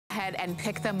ahead and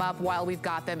pick them up while we've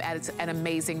got them at an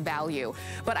amazing value.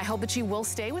 But I hope that you will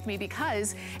stay with me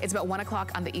because it's about 1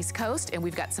 o'clock on the East Coast and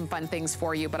we've got some fun things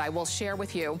for you. But I will share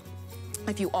with you,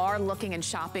 if you are looking and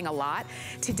shopping a lot,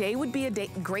 today would be a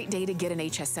great day to get an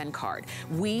HSN card.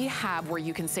 We have where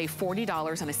you can save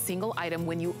 $40 on a single item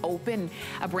when you open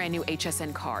a brand new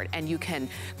HSN card. And you can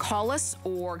call us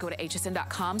or go to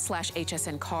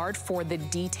hsn.com/HSN card for the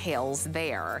details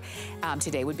there.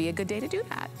 Today would be a good day to do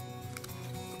that.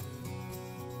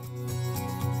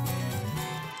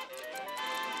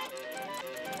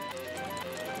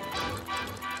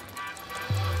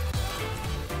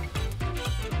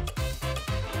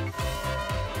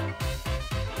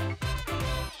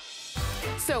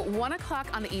 So 1 o'clock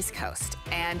on the East Coast,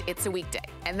 and it's a weekday.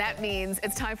 And that means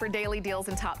it's time for Daily Deals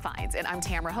and Top Finds. And I'm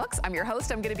Tamara Hooks, I'm your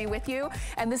host, I'm gonna be with you.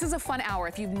 And this is a fun hour.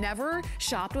 If you've never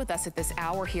shopped with us at this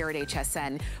hour here at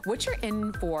HSN, what you're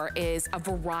in for is a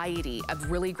variety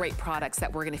of really great products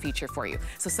that we're gonna feature for you.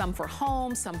 So some for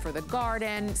home, some for the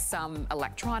garden, some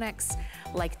electronics,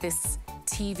 like this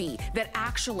TV that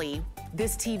actually,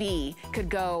 this TV could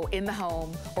go in the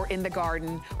home or in the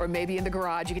garden or maybe in the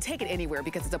garage. You can take it anywhere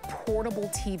because it's a portable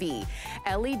TV,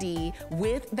 LED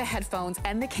with the headphones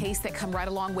and the case that come right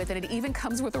along with it. It even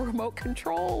comes with a remote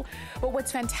control. But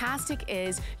what's fantastic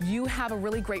is you have a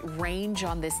really great range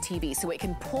on this TV, so it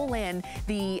can pull in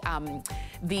the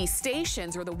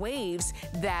stations or the waves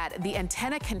that the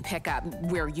antenna can pick up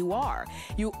where you are.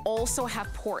 You also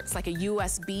have ports like a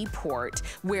USB port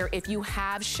where if you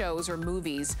have shows or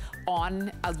movies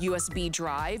on a USB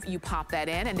drive, you pop that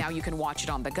in and now you can watch it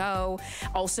on the go.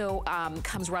 Also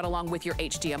comes right along with your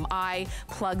HDMI,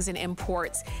 plugs and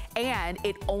imports, and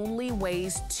it only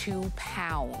weighs 2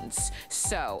 pounds.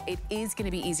 So it is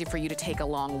gonna be easy for you to take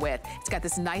along with. It's got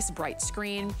this nice bright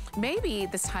screen. Maybe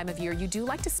this time of year you do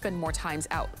like to spend more time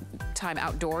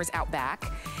outdoors, out back.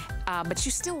 But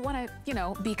you still want to, you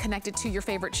know, be connected to your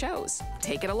favorite shows.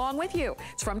 Take it along with you.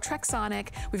 It's from Trexonic.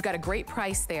 We've got a great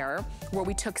price there where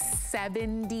we took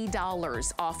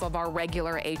 $70 off of our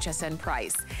regular HSN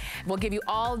price. We'll give you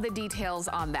all the details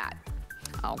on that.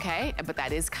 Okay, but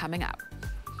that is coming up.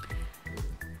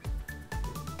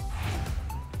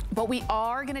 But we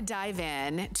are gonna dive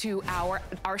in to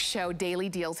our show, Daily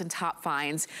Deals and Top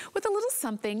Finds, with a little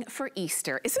something for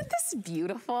Easter. Isn't this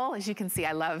beautiful? As you can see,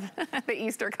 I love the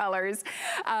Easter colors.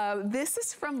 This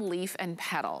is from Leaf and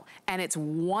Petal, and it's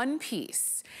one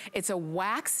piece. It's a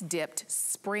wax-dipped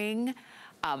spring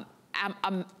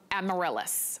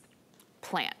amaryllis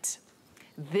plant.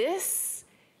 This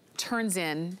turns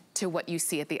into what you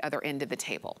see at the other end of the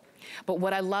table. But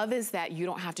what I love is that you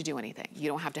don't have to do anything. You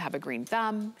don't have to have a green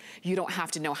thumb. You don't have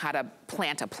to know how to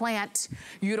plant a plant.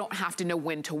 You don't have to know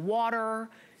when to water.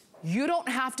 You don't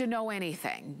have to know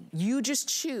anything. You just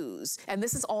choose. And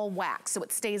this is all wax, so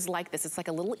it stays like this. It's like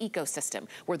a little ecosystem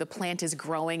where the plant is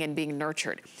growing and being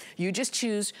nurtured. You just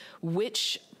choose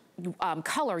which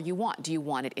color you want. Do you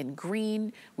want it in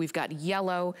green? We've got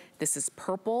yellow. This is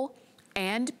purple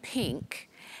and pink.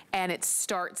 And it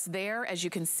starts there. As you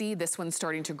can see, this one's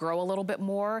starting to grow a little bit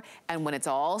more. And when it's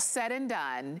all said and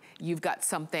done, you've got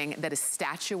something that is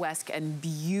statuesque and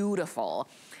beautiful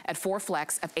at 4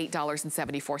 flex of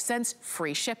 $8.74,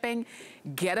 free shipping.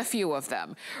 Get a few of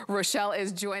them. Rochelle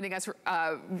is joining us.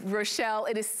 Rochelle,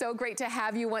 it is so great to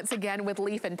have you once again with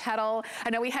Leaf and Petal. I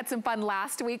know we had some fun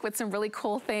last week with some really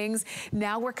cool things.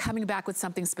 Now we're coming back with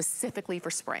something specifically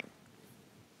for spring.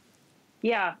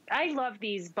 Yeah, I love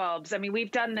these bulbs. I mean, we've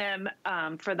done them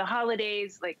for the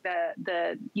holidays, like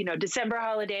the December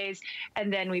holidays,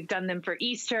 and then we've done them for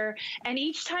Easter. And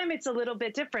each time it's a little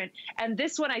bit different. And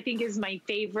this one I think is my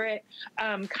favorite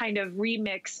kind of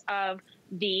remix of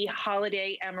the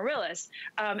holiday amaryllis.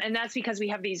 And that's because we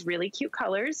have these really cute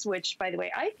colors, which, by the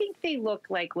way, I think they look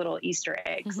like little Easter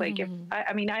eggs. Like, if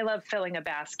I mean, I love filling a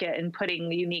basket and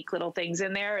putting unique little things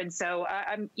in there. And so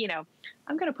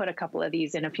I'm going to put a couple of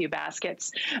these in a few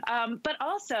baskets. But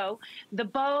also, the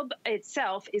bulb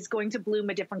itself is going to bloom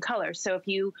a different color. So if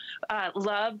you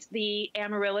loved the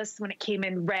amaryllis when it came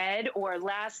in red, or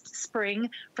last spring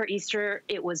for Easter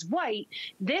it was white,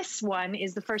 this one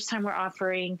is the first time we're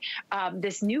offering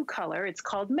this new color. It's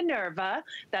called Minerva.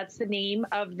 That's the name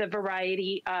of the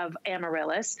variety of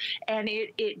amaryllis. And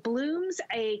it blooms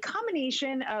a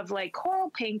combination of like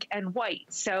coral pink and white.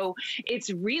 So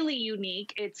it's really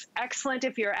unique. It's excellent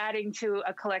if you're adding to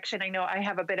a collection. I know I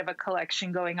have a bit of a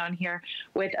collection going on here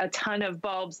with a ton of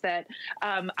bulbs that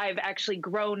I've actually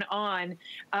grown on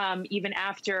even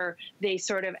after they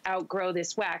sort of outgrow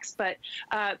this wax. But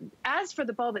as for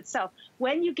the bulb itself,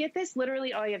 when you get this,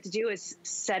 literally all you have to do is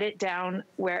set it down down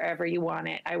wherever you want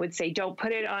it. I would say don't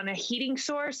put it on a heating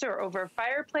source or over a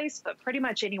fireplace, but pretty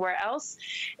much anywhere else.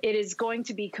 It is going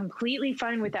to be completely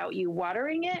fine without you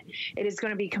watering it. It is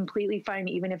going to be completely fine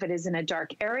even if it is in a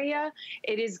dark area.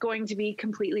 It is going to be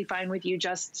completely fine with you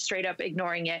just straight up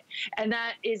ignoring it. And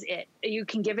that is it. You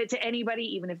can give it to anybody,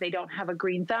 even if they don't have a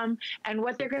green thumb. And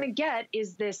what they're going to get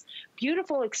is this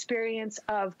beautiful experience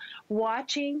of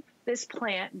watching this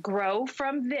plant grow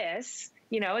from this.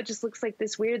 You know, it just looks like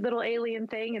this weird little alien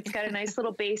thing. It's got a nice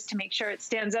little base to make sure it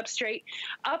stands up straight,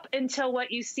 up until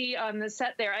what you see on the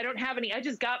set there. I don't have any. I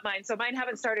just got mine, so mine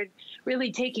haven't started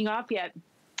really taking off yet.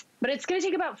 But it's going to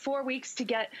take about 4 weeks to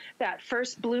get that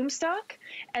first bloom stalk.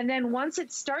 And then once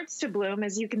it starts to bloom,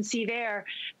 as you can see there,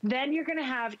 then you're going to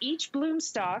have each bloom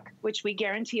stalk, which we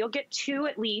guarantee you'll get 2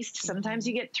 at least. Sometimes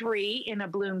you get 3 in a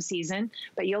bloom season,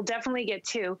 but you'll definitely get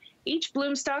 2. Each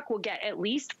bloom stalk will get at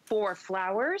least 4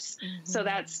 flowers. So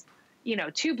that's, you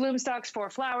know, 2 bloom stalks, 4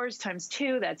 flowers times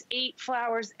 2, that's 8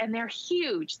 flowers. And they're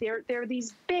huge. They're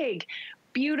these big,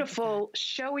 beautiful,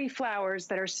 showy flowers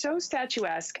that are so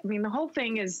statuesque. I mean, the whole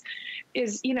thing is,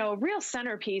 you know, a real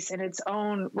centerpiece in its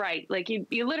own right. Like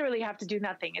you literally have to do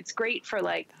nothing. It's great for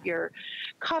like your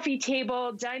coffee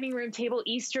table, dining room table,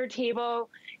 Easter table,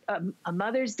 a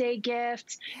Mother's Day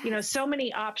gift, you know, so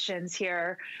many options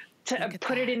here to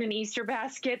put it in an Easter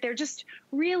basket. They're just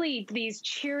really these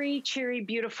cheery,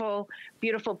 beautiful,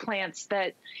 beautiful plants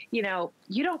that, you know,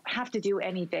 you don't have to do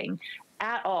anything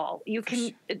at all. You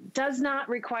can, it does not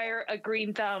require a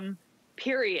green thumb,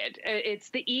 period. It's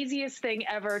the easiest thing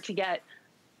ever to get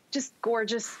just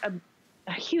gorgeous,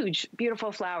 huge,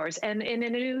 beautiful flowers, and in a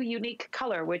new, unique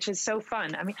color, which is so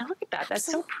fun. I mean, look at that. That's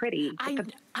so pretty. I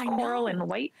coral and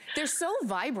white. They're so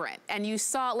vibrant. And you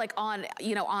saw like on,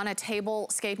 you know, on a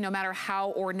tablescape, no matter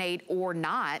how ornate or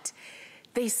not,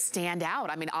 they stand out.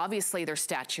 I mean, obviously they're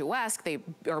statuesque. They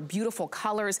are beautiful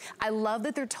colors. I love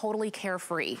that they're totally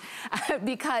carefree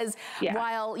because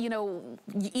while, you know,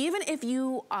 even if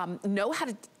you know how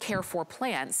to care for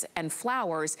plants and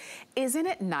flowers, isn't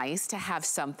it nice to have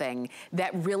something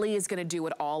that really is gonna do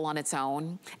it all on its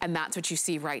own? And that's what you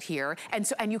see right here. And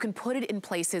so, and you can put it in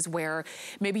places where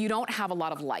maybe you don't have a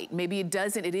lot of light. Maybe it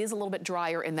is a little bit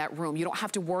drier in that room. You don't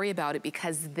have to worry about it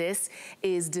because this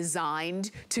is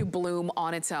designed to bloom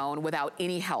on its own without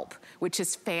any help, which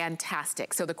is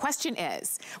fantastic. So the question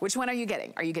is, which one are you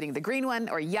getting? Are you getting the green one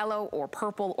or yellow or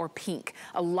purple or pink?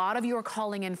 A lot of you are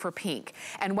calling in for pink.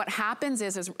 And what happens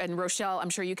is and Rochelle, I'm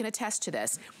sure you can attest to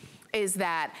this, is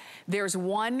that there's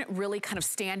one really kind of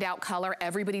standout color,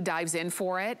 everybody dives in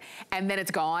for it, and then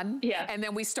it's gone. Yeah. And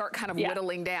then we start kind of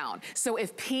whittling down. So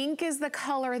if pink is the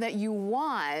color that you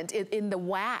want in the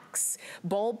wax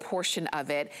bulb portion of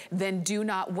it, then do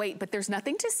not wait. But there's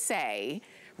nothing to say,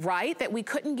 right, that we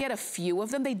couldn't get a few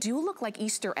of them. They do look like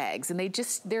Easter eggs, and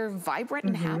they're vibrant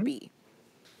and happy.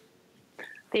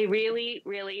 They really,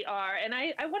 really are. And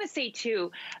I want to say,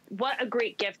 too, what a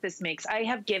great gift this makes. I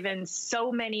have given so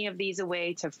many of these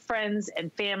away to friends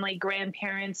and family,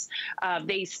 grandparents.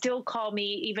 They still call me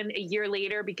even a year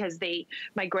later because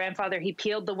my grandfather, he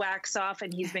peeled the wax off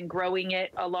and he's been growing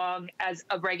it along as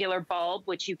a regular bulb,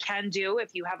 which you can do if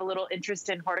you have a little interest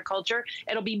in horticulture.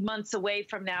 It'll be months away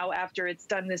from now after it's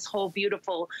done this whole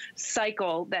beautiful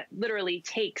cycle that literally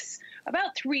takes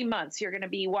about 3 months. You're going to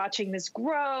be watching this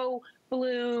grow,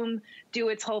 bloom, do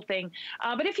its whole thing.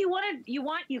 But if you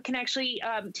you can actually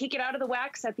take it out of the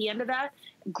wax at the end of that,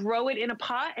 grow it in a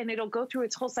pot, and it'll go through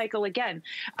its whole cycle again.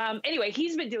 Anyway,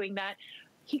 he's been doing that.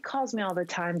 He calls me all the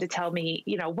time to tell me,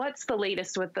 you know, what's the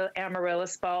latest with the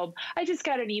amaryllis bulb. I just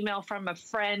got an email from a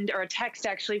friend, or a text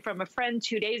actually from a friend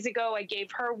 2 days ago. I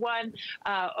gave her one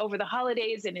over the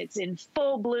holidays, and it's in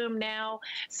full bloom now.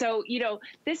 So, you know,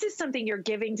 this is something you're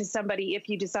giving to somebody if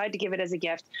you decide to give it as a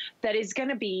gift that is going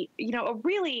to be, you know, a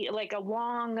really like a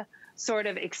long sort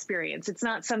of experience. It's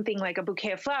not something like a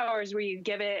bouquet of flowers where you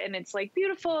give it and it's like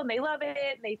beautiful and they love it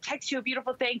and they text you a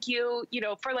beautiful thank you, you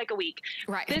know, for like a week.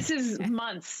 Right. This is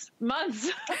months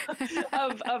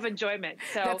of enjoyment.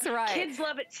 So that's right. Kids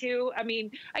love it too. I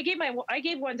mean, I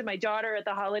gave one to my daughter at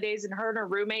the holidays, and her and her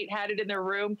roommate had it in their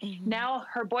room. Now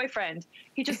her boyfriend,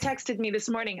 he just texted me this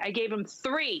morning. I gave him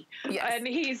 3 and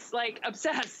he's like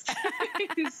obsessed.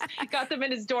 He's got them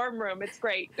in his dorm room. It's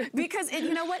great. Because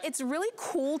you know what? It's really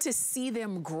cool to see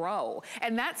them grow.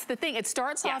 And that's the thing. It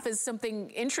starts off as something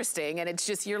interesting, and it's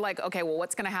just, you're like, okay, well,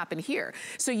 what's going to happen here?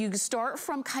 So you start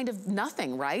from kind of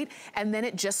nothing, right? And then then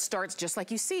it just starts, just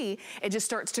like you see, it just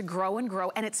starts to grow and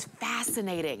grow, and it's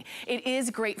fascinating. It is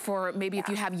great for maybe if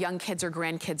you have young kids or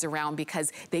grandkids around,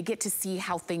 because they get to see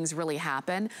how things really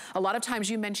happen. A lot of times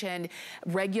you mentioned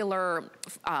regular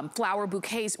flower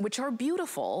bouquets, which are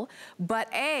beautiful, but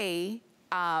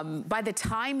by the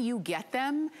time you get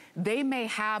them, they may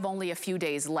have only a few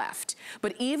days left.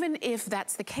 But even if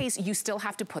that's the case, you still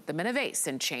have to put them in a vase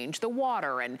and change the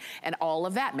water and all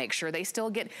of that. Make sure they still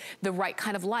get the right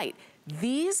kind of light.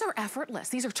 These are effortless.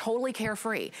 These are totally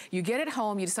carefree. You get it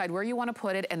home, you decide where you want to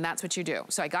put it, and that's what you do.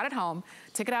 So I got it home,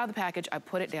 took it out of the package, I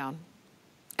put it down.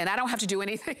 And I don't have to do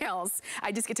anything else.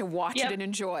 I just get to watch it and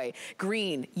enjoy.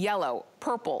 Green, yellow,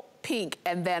 purple, pink,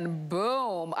 and then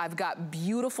boom, I've got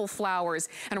beautiful flowers.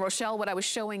 And Rochelle, what I was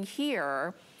showing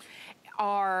here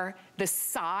are the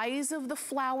size of the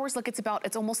flowers. Look,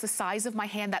 it's almost the size of my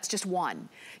hand. That's just one.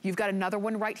 You've got another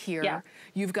one right here. Yeah.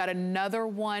 You've got another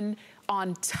one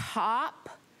on top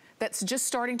that's just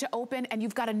starting to open, and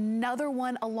you've got another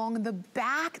one along the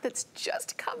back that's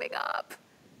just coming up.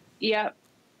 Yep.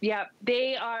 Yeah,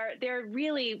 they're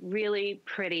really, really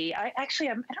pretty. I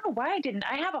don't know why I didn't.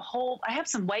 I have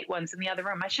some white ones in the other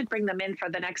room. I should bring them in for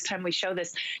the next time we show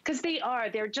this, because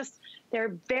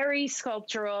they're very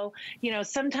sculptural. You know,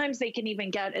 sometimes they can even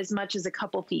get as much as a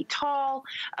couple feet tall.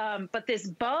 But this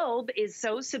bulb is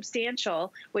so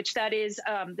substantial, which that is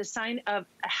the sign of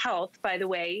health, by the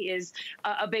way, is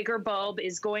a bigger bulb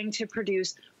is going to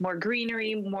produce more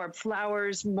greenery, more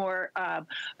flowers, more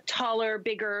taller,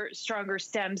 bigger, stronger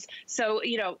stems. So,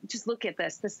 you know, just look at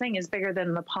this. This thing is bigger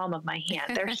than the palm of my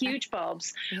hand. They're huge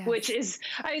bulbs, which is,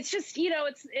 it's just, you know,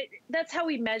 that's how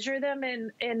we measure them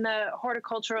in the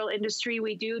horticultural industry.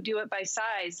 We do it by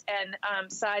size,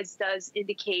 and size does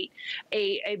indicate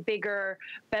a bigger,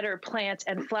 better plant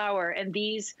and flower. And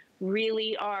these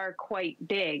really are quite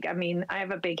big. I mean, I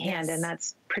have a big hand, and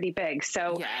that's pretty big.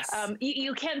 So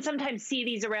you can sometimes see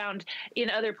these around in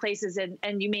other places,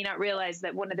 and you may not realize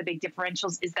that one of the big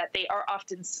differentials is that they are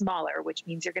often smaller, which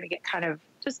means you're going to get kind of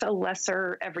just a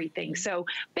lesser everything. So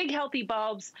big, healthy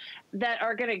bulbs that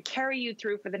are going to carry you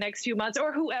through for the next few months,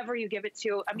 or whoever you give it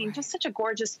to. I mean, just such a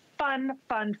gorgeous, fun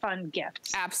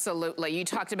gift. Absolutely. You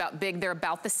talked about big. They're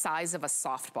about the size of a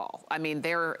softball. I mean,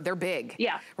 they're big.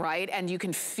 Yeah. Right? And you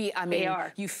can feel, I mean,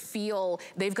 you feel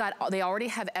they already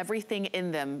have everything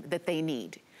in them that they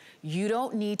need. You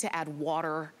don't need to add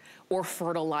water or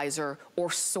fertilizer or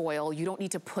soil. You don't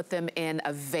need to put them in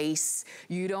a vase.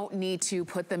 You don't need to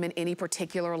put them in any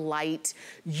particular light.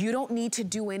 You don't need to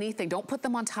do anything. Don't put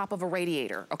them on top of a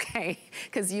radiator, okay?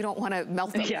 Because you don't want to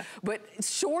melt them. Yeah. But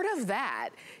short of that,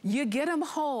 you get them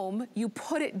home, you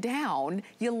put it down,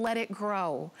 you let it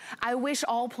grow. I wish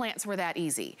all plants were that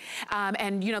easy.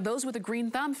 And you know, those with a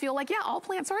green thumb feel like, yeah, all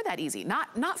plants are that easy.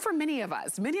 Not for many of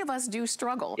us. Many of us do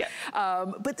struggle. Yeah.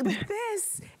 But with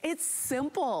this, it's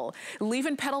simple. Leaf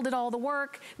and Petal did all the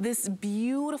work. This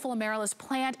beautiful amaryllis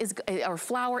plant or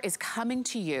flower is coming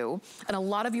to you, and a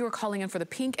lot of you are calling in for the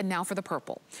pink and now for the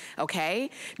purple,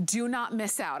 okay? Do not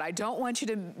miss out. I don't want you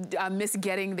to miss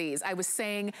getting these. I was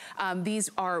saying these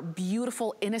are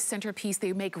beautiful in a centerpiece.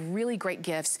 They make really great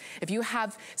gifts. If you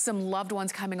have some loved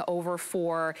ones coming over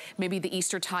for maybe the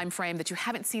Easter time frame that you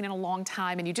haven't seen in a long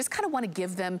time, and you just kind of want to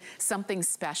give them something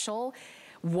special,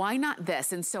 why not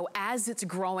this? And so as it's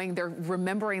growing, they're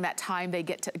remembering that time they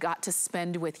got to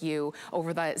spend with you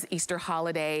over the Easter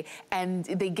holiday, and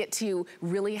they get to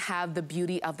really have the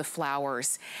beauty of the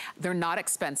flowers. They're not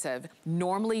expensive.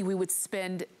 Normally we would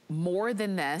spend more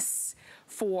than this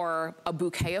for a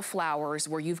bouquet of flowers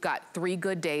where you've got 3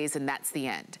 good days and that's the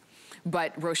end.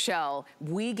 But Rochelle,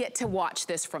 we get to watch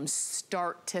this from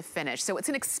start to finish. So it's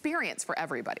an experience for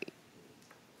everybody.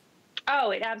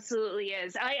 Oh, it absolutely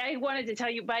is. I wanted to tell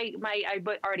you, I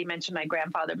already mentioned my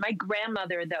grandfather. My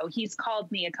grandmother, though, he's called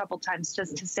me a couple times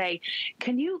just to say,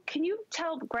 can you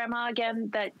tell Grandma again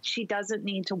that she doesn't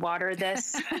need to water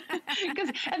this?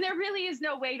 And there really is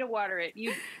no way to water it.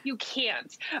 You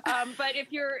can't. But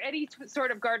if you're any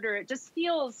sort of gardener, it just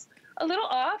feels a little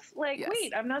off. Like,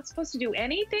 wait, I'm not supposed to do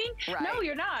anything? Right. No,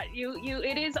 you're not.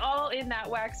 It is all in that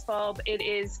wax bulb. It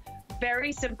is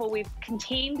very simple. We've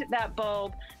contained that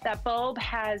bulb. That bulb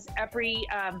has every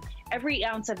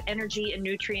ounce of energy and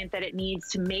nutrient that it needs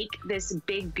to make this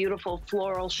big, beautiful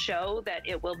floral show that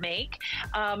it will make.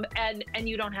 And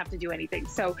you don't have to do anything.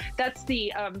 So that's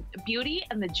the beauty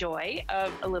and the joy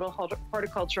of a little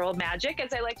horticultural magic,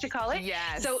 as I like to call it.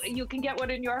 Yes. So you can get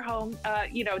one in your home,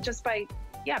 you know, just by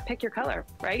pick your color,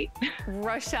 right?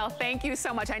 Rochelle, thank you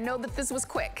so much. I know that this was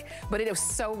quick, but it was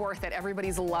so worth it.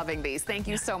 Everybody's loving these. Thank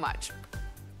you so much.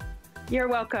 You're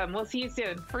welcome. We'll see you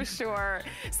soon. For sure.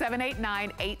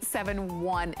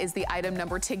 789-871 is the item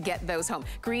number to get those home.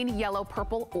 Green, yellow,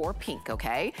 purple, or pink,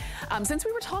 okay? Since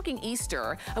we were talking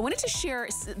Easter, I wanted to share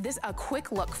a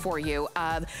quick look for you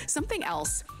of something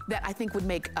else that I think would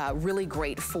make really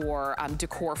great for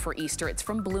decor for Easter. It's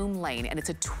from Bloom Lane, and it's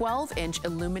a 12-inch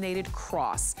illuminated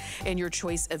cross in your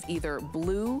choice of either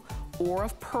blue or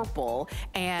of purple.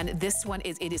 And this one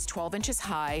is 12 inches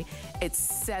high. It's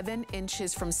 7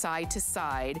 inches from side to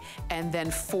side, and then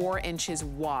 4 inches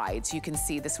wide. So you can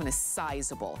see this one is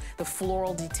sizable. The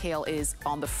floral detail is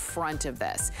on the front of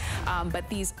this. But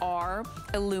these are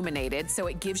illuminated, so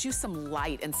it gives you some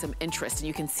light and some interest. And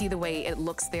you can see the way it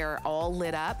looks there all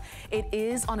lit up. It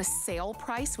is on a sale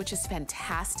price, which is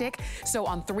fantastic. So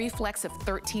on 3 flex of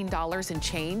 $13 and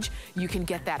change, you can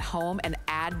get that home and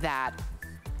add that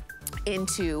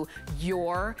into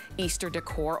your Easter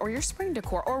decor or your spring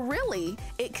decor, or really,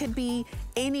 it could be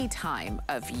any time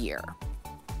of year.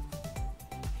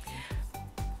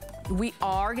 We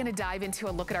are gonna dive into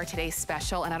a look at our today's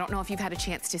special, and I don't know if you've had a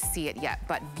chance to see it yet,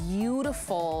 but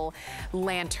beautiful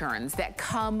lanterns that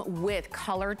come with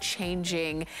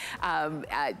color-changing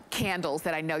candles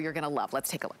that I know you're gonna love.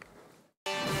 Let's take a look.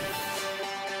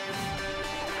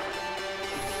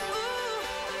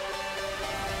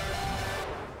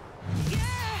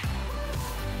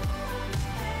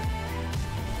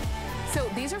 So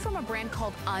these are from a brand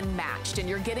called Unmatched, and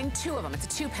you're getting 2 of them. It's a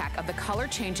 2-pack of the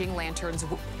color-changing lanterns,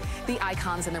 the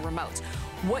icons, and the remotes.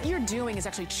 What you're doing is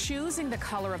actually choosing the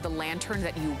color of the lantern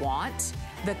that you want.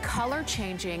 The color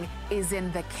changing is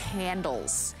in the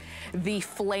candles, the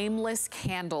flameless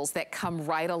candles that come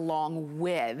right along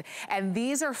with. And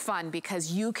these are fun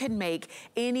because you can make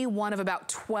any one of about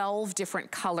 12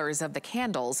 different colors of the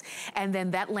candles, and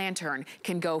then that lantern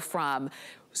can go from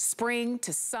spring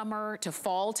to summer to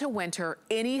fall to winter,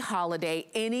 any holiday,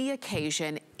 any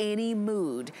occasion, any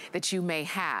mood that you may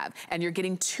have. And you're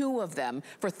getting 2 of them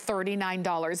for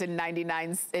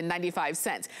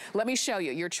 $39.95. Let me show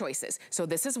you your choices. So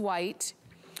this is white.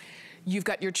 You've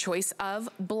got your choice of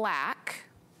black.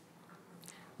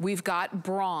 We've got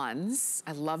bronze.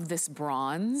 I love this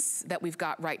bronze that we've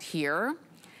got right here.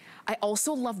 I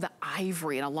also love the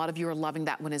ivory, and a lot of you are loving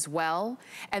that one as well.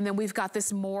 And then we've got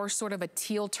this more sort of a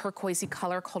teal turquoisey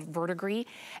color called verdigris,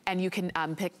 and you can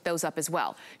pick those up as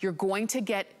well. You're going to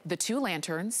get the 2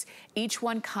 lanterns. Each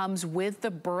one comes with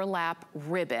the burlap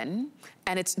ribbon,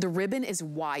 and the ribbon is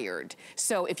wired.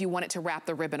 So if you wanted to wrap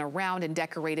the ribbon around and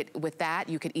decorate it with that,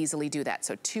 you could easily do that.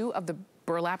 So 2 of the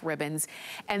burlap ribbons,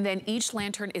 and then each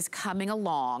lantern is coming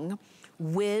along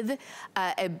with,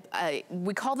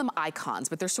 we call them icons,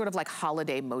 but they're sort of like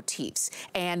holiday motifs.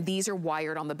 And these are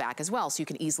wired on the back as well, so you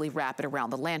can easily wrap it around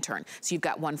the lantern. So you've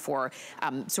got one for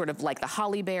sort of like the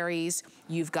holly berries.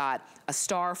 You've got a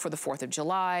star for the 4th of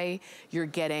July. You're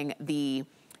getting the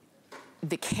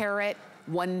carrot.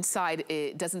 One side,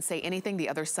 it doesn't say anything. The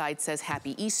other side says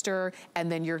Happy Easter.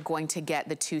 And then you're going to get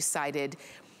the 2-sided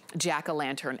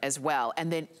jack-o'-lantern as well.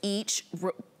 And then each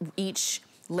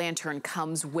lantern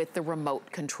comes with the remote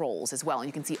controls as well. And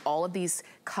you can see all of these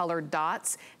colored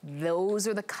dots. Those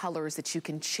are the colors that you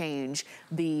can change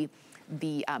the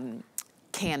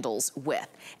candles with.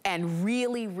 And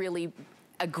really, really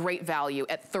a great value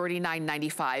at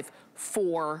 $39.95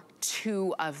 for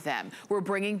 2 of them. We're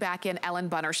bringing back in Ellen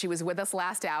Bunner. She was with us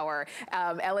last hour.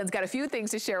 Ellen's got a few things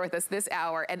to share with us this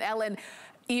hour. And Ellen,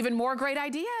 even more great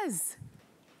ideas.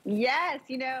 Yes,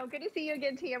 you know, good to see you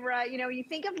again, Tamara. You know, you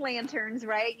think of lanterns,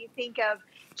 right? You think of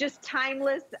just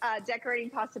timeless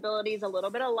decorating possibilities, a little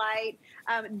bit of light.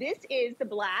 This is the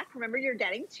black. Remember, you're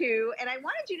getting 2, and I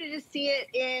wanted you to just see it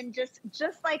in just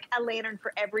like a lantern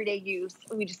for everyday use.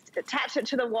 We just attach it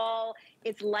to the wall.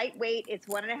 It's lightweight. It's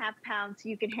 1.5 pounds, so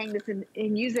you can hang this and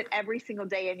use it every single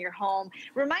day in your home.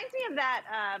 Reminds me of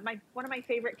that, one of my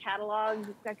favorite catalogs.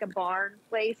 It's like a barn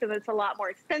place, and it's a lot more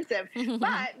expensive.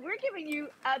 But we're giving you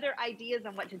other ideas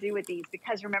on what to do with these,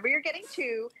 because remember, you're getting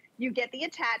 2. You get the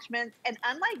attachments, and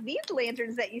unlike these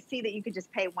lanterns that you see that you could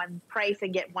just pay one price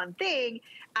and get one thing,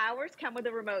 ours come with the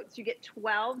remotes. You get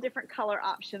 12 different color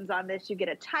options on this. You get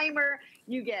a timer,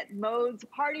 you get modes,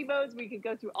 party modes, where you could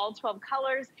go through all 12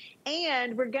 colors,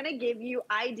 and we're gonna give you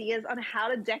ideas on how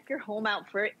to deck your home out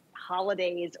for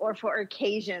holidays or for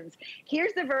occasions.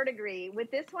 Here's the verdigris.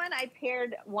 With this one, I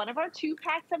paired one of our 2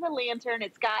 packs of a lantern.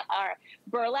 It's got our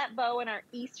burlap bow and our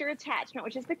Easter attachment,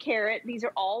 which is the carrot. These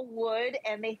are all wood,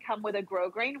 and they come with a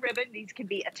grosgrain ribbon. These can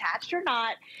be attached or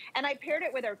not. And I paired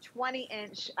it with our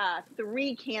 20-inch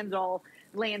 3-candle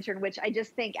lantern, which I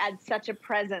just think adds such a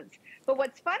presence. But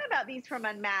what's fun about these from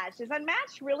Unmatched is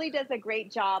Unmatched really does a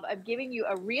great job of giving you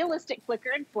a realistic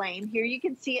flicker and flame. Here you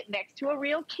can see it next to a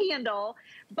real candle,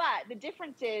 but the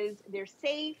difference is they're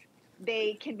safe.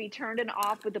 They can be turned and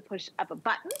off with the push of a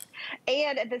button.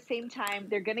 And at the same time,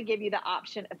 they're going to give you the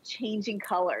option of changing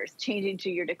colors, changing to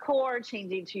your decor,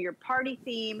 changing to your party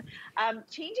theme,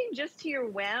 changing just to your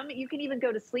whim. You can even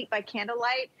go to sleep by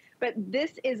candlelight. But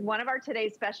this is one of our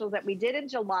today's specials that we did in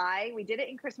July. We did it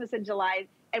in Christmas in July,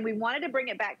 and we wanted to bring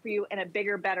it back for you in a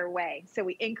bigger, better way. So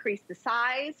we increased the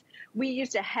size. We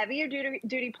used a heavier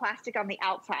duty plastic on the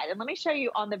outside. And let me show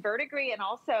you on the verdigris and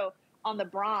also on the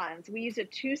bronze, we use a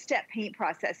two-step paint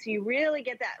process. So you really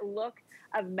get that look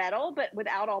of metal, but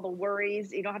without all the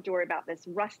worries. You don't have to worry about this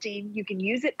rusting. You can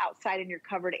use it outside in your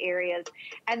covered areas.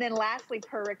 And then lastly,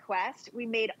 per request, we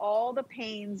made all the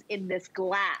panes in this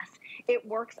glass. It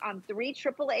works on 3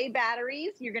 AAA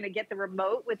batteries. You're going to get the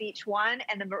remote with each one,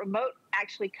 and the remote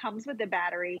actually comes with the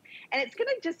battery. And it's going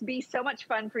to just be so much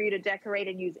fun for you to decorate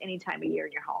and use any time of year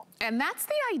in your home. And that's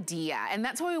the idea. And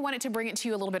that's why we wanted to bring it to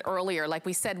you a little bit earlier. Like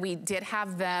we said, we did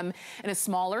have them in a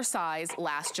smaller size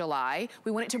last July.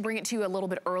 We wanted to bring it to you a little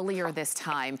bit earlier this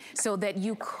time so that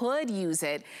you could use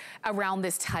it around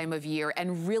this time of year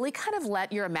and really kind of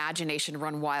let your imagination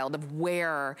run wild of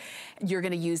where you're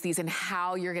going to use these and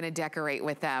how you're going to decorate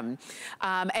with them.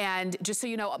 And just so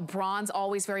you know, bronze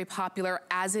always very popular,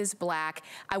 as is black.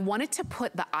 I wanted to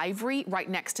put the ivory right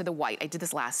next to the white. I did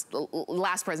this last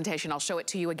presentation. I'll show it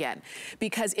to you again.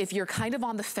 Because if you're kind of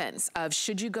on the fence of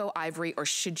should you go ivory or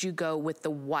should you go with the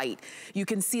white, you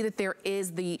can see that there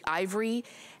is the ivory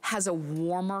has a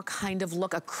warmer kind of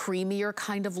look, a creamier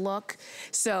kind of look.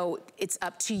 So it's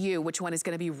up to you which one is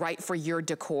going to be right for your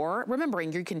decor.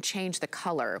 Remembering you can change the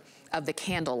color of the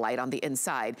candlelight on the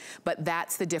inside, but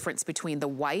that's the difference between the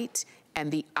white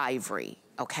and the ivory.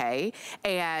 Okay,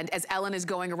 and as Ellen is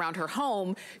going around her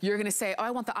home, you're gonna say, oh,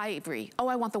 I want the ivory. Oh,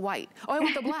 I want the white. Oh, I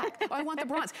want the black. Oh, I want the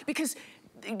bronze. Because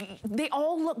they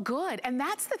all look good. And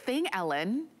that's the thing,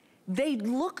 Ellen. They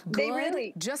look good, they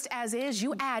really, just as is.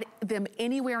 You add them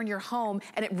anywhere in your home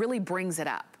and it really brings it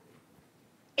up.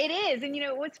 It is. And you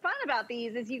know, what's fun about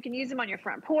these is you can use them on your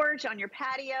front porch, on your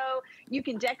patio. You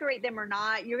can decorate them or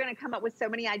not. You're going to come up with so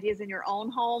many ideas in your own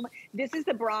home. This is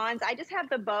the bronze. I just have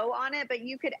the bow on it, but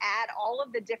you could add all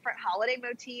of the different holiday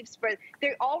motifs, but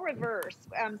they're all reverse.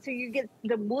 So you get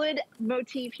the wood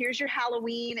motif. Here's your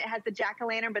Halloween. It has the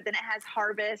jack-o'-lantern, but then it has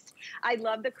harvest. I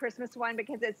love the Christmas one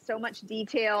because it's so much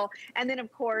detail. And then,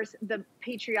 of course, the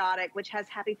patriotic, which has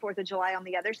Happy 4th of July on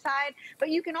the other side. But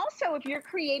you can also, if you're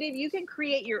creative, you can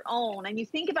create your own, and you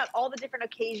think about all the different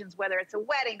occasions, whether it's a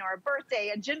wedding or a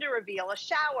birthday, a gender reveal, a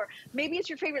shower, maybe it's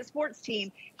your favorite sports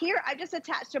team. Here, I've just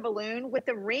attached a balloon with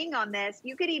the ring on this.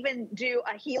 You could even do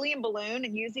a helium balloon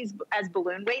and use these as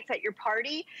balloon weights at your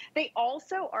party. They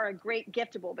also are a great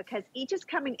giftable because each is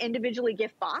coming individually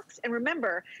gift box. And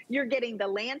remember, you're getting the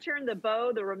lantern, the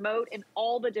bow, the remote, and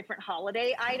all the different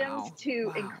holiday items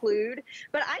to include.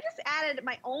 But I just added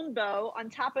my own bow on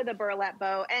top of the burlap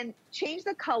bow and changed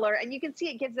the color, and you can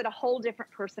see it gives it a whole different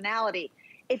personality.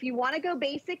 If you want to go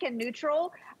basic and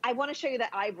neutral, I want to show you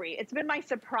that ivory. It's been my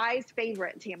surprise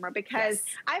favorite, Tamara, because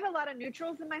I have a lot of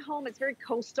neutrals in my home. It's very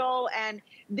coastal, and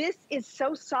this is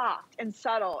so soft and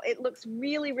subtle. It looks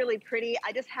really, really pretty.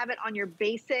 I just have it on your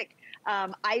basic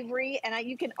ivory, and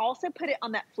you can also put it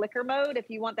on that flicker mode if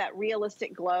you want that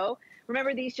realistic glow.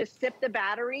 Remember, these just sip the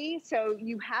battery, so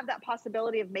you have that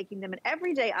possibility of making them an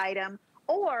everyday item.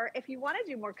 Or if you want to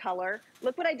do more color,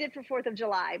 look what I did for 4th of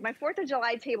July. My 4th of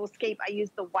July tablescape, I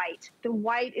used the white. The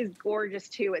white is gorgeous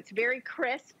too. It's very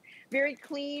crisp, very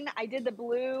clean. I did the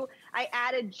blue. I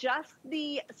added just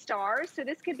the stars. So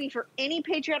this could be for any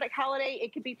patriotic holiday.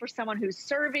 It could be for someone who's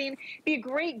serving. Be a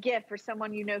great gift for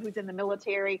someone you know who's in the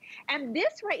military. And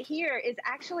this right here is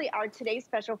actually our today's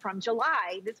special from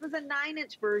July. This was a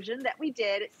 9-inch version that we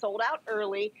did. It sold out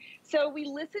early. So we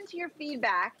listened to your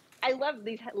feedback. I love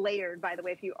these layered, by the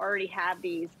way, if you already have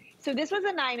these. So this was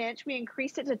a 9-inch. We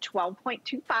increased it to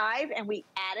 12.25, and we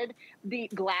added the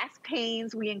glass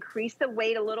panes. We increased the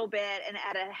weight a little bit and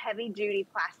added a heavy-duty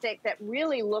plastic that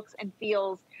really looks and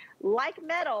feels like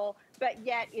metal, but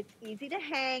yet it's easy to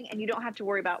hang and you don't have to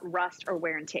worry about rust or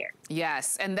wear and tear.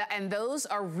 Yes, and those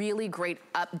are really great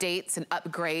updates and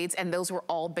upgrades, and those were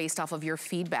all based off of your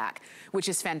feedback, which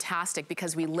is fantastic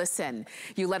because we listen.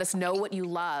 You let us know what you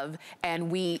love,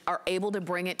 and we are able to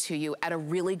bring it to you at a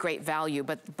really great value,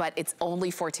 but it's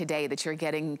only for today that you're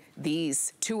getting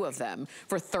these, 2 of them,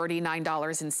 for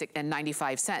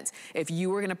 $39.95. If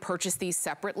you were gonna purchase these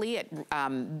separately,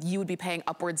 you would be paying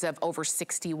upwards of over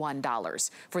 $61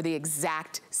 for the exact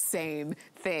exact same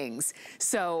things.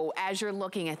 So as you're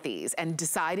looking at these and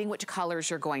deciding which colors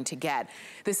you're going to get,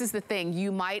 this is the thing.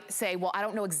 You might say, well, I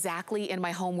don't know exactly in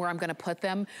my home where I'm gonna put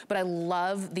them, but I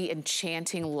love the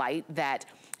enchanting light that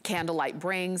candlelight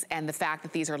brings, and the fact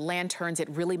that these are lanterns, it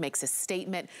really makes a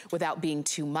statement without being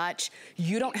too much.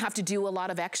 You don't have to do a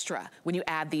lot of extra when you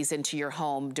add these into your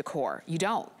home decor. You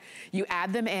don't. You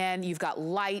add them in, you've got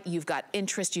light, you've got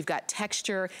interest, you've got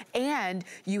texture, and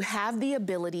you have the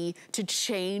ability to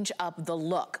change up the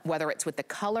look, whether it's with the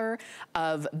color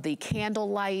of the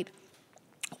candlelight,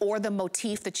 or the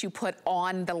motif that you put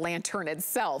on the lantern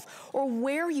itself, or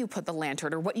where you put the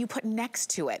lantern, or what you put next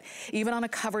to it, even on a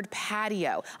covered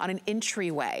patio, on an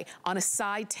entryway, on a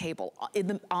side table,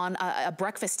 on a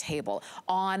breakfast table,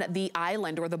 on the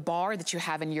island or the bar that you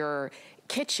have in your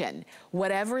kitchen.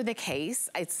 Whatever the case,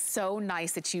 it's so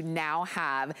nice that you now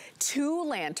have 2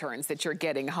 lanterns that you're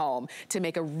getting home to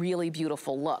make a really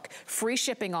beautiful look. Free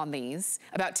shipping on these,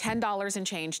 about $10 and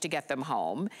change to get them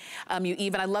home. I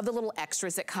love the little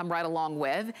extras that come right along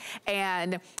with,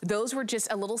 and those were just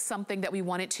a little something that we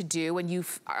wanted to do, and you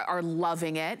are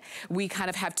loving it. We kind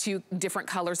of have 2 different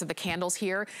colors of the candles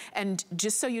here, and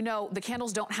just so you know, the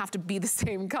candles don't have to be the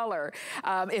same color.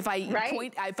 If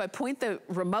I point the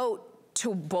remote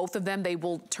to both of them, they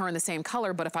will turn the same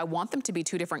color, but if I want them to be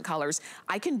 2 different colors,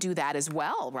 I can do that as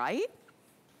well, right?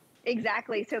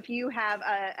 Exactly. So if you have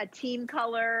a team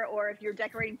color, or if you're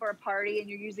decorating for a party and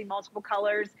you're using multiple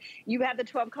colors, you have the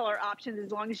 12 color options.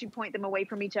 As long as you point them away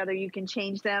from each other, you can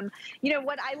change them. You know,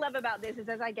 what I love about this is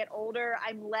as I get older,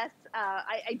 I'm less,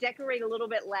 I decorate a little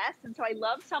bit less. And so I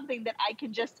love something that I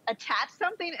can just attach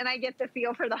something and I get the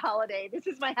feel for the holiday. This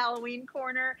is my Halloween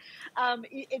corner.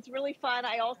 It's really fun.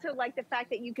 I also like the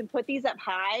fact that you can put these up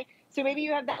high. So maybe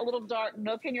you have that little dark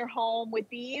nook in your home with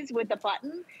these, with the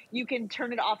button, you can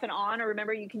turn it off and on, or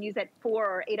remember you can use that 4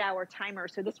 or 8 hour timer.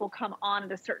 So this will come on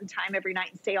at a certain time every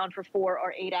night and stay on for 4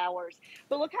 or 8 hours.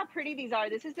 But look how pretty these are.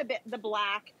 This is the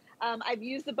black. I've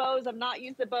used the bows. I've not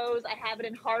used the bows. I have it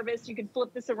in harvest. You can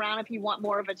flip this around if you want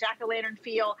more of a jack-o'-lantern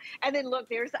feel. And then look,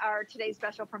 there's our today's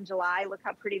special from July. Look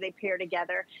how pretty they pair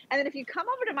together. And then if you come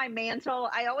over to my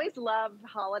mantle, I always love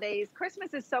holidays.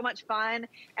 Christmas is so much fun.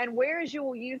 And whereas you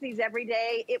will use these every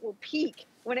day, it will peak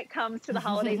when it comes to the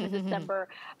holidays in December.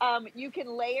 You can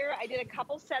layer. I did a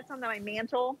couple sets on my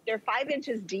mantle. They're 5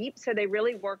 inches deep, so they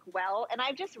really work well. And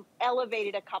I've just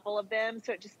elevated a couple of them,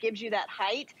 so it just gives you that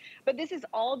height. But this is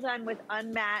all done with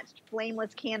unmatched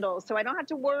flameless candles. So I don't have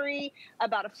to worry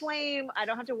about a flame. I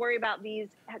don't have to worry about these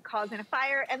causing a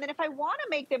fire. And then if I want to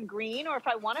make them green, or if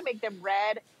I want to make them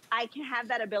red, I can have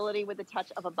that ability with the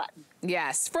touch of a button.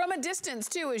 Yes, from a distance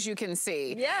too, as you can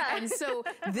see. Yeah. And so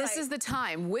this is the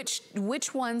time. Which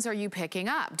ones are you picking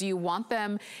up? Do you want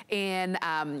them in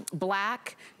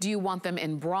black? Do you want them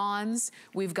in bronze?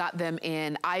 We've got them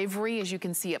in ivory, as you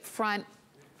can see up front.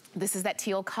 This is that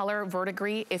teal color,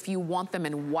 verdigris. If you want them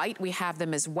in white, we have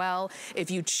them as well. If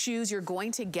you choose, you're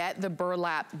going to get the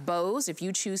burlap bows. If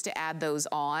you choose to add those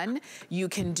on, you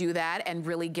can do that and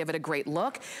really give it a great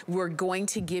look. We're going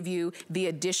to give you the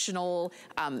additional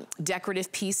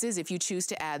decorative pieces if you choose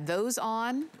to add those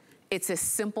on. It's as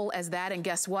simple as that, and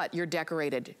guess what? You're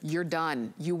decorated, you're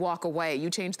done. You walk away, you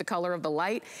change the color of the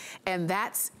light, and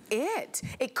that's it.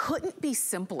 It couldn't be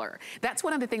simpler. That's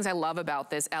one of the things I love about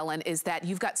this, Ellen, is that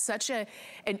you've got such an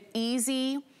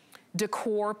easy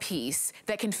decor piece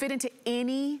that can fit into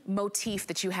any motif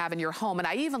that you have in your home. And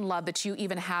I even love that you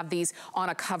even have these on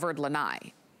a covered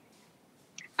lanai.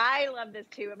 I love this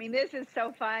too. I mean, this is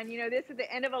so fun. You know, this is the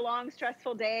end of a long,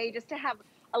 stressful day, just to have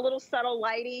a little subtle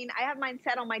lighting. I have mine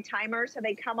set on my timer so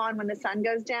they come on when the sun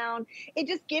goes down. It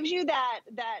just gives you that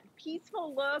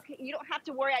peaceful look. You don't have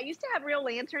to worry. I used to have real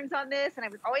lanterns on this, and I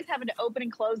was always having to open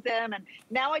and close them. And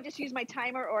now I just use my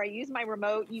timer, or I use my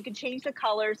remote. You can change the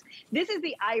colors. This is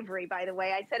the ivory, by the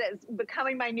way. I said it's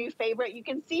becoming my new favorite. You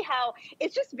can see how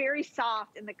it's just very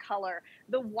soft in the color.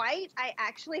 The white I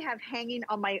actually have hanging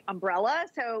on my umbrella.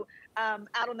 So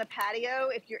out on the patio,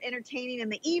 if you're entertaining in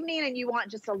the evening and you want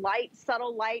just a light,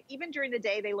 subtle light, even during the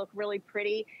day, they look really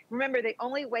pretty. Remember, they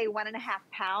only weigh 1.5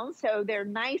 pounds, so they're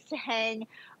nice to hang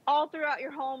all throughout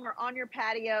your home or on your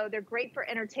patio. They're great for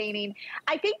entertaining.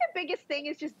 I think the biggest thing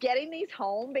is just getting these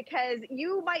home, because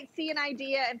you might see an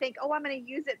idea and think, oh, I'm going to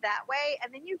use it that way.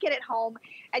 And then you get it home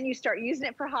and you start using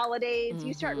it for holidays.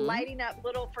 You start lighting up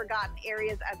little forgotten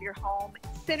areas of your home,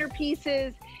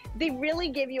 centerpieces. they really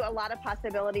give you a lot of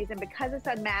possibilities, and because it's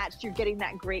unmatched, you're getting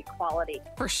that great quality.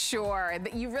 For sure,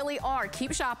 you really are.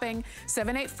 Keep shopping.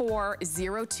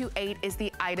 784028 is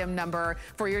the item number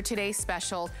for your today's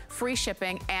special, free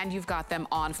shipping, and you've got them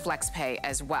on FlexPay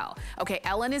as well. Okay,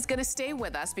 Ellen is gonna stay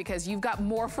with us because you've got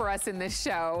more for us in this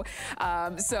show.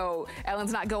 So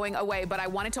Ellen's not going away, but I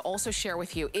wanted to also share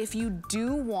with you, if you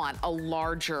do want a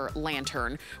larger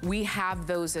lantern, we have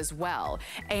those as well.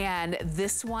 And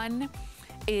this one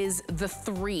is the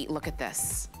 3, look at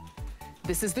this.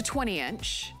 This is the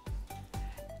 20-inch.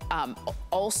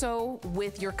 Also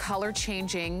with your color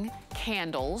changing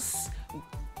candles,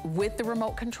 with the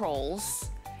remote controls,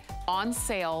 on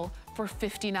sale for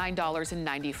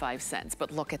 $59.95.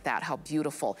 But look at that, how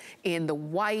beautiful. In the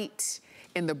white,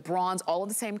 in the bronze, all of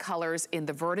the same colors, in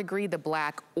the verdigris, the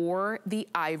black, or the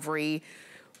ivory.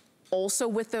 Also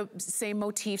with the same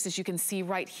motifs as you can see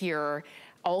right here.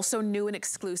 Also new and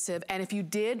exclusive. And if you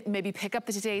did maybe pick up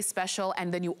the today's special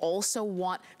and then you also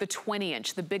want the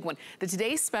 20-inch, the big one. The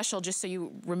today's special, just so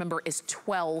you remember, is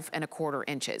 12¼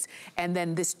 inches. And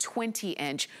then this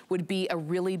 20-inch would be a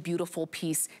really beautiful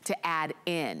piece to add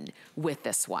in with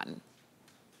this one.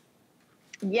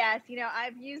 Yes, you know,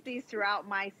 I've used these throughout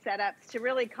my setups to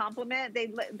really complement.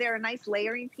 They're a nice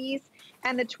layering piece.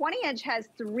 And the 20-inch has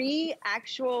 3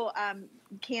 actual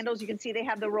candles. You can see they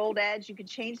have the rolled edge. You can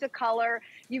change the color.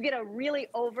 You get a really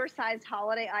oversized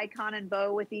holiday icon and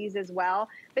bow with these as well.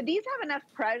 But these have enough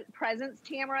presence,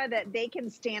 Tamara, that they can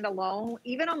stand alone,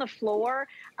 even on the floor.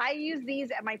 I use these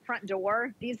at my front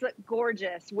door. These look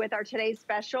gorgeous with our today's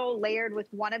special layered with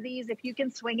one of these. If you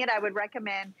can swing it, I would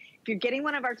recommend, if you're getting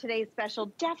one of our today's special,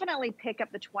 definitely pick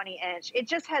up the 20-inch. It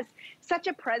just has such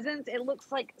a presence. It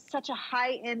looks like such a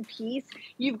high-end piece.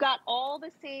 You've got all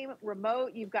the same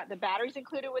remote. You've got the batteries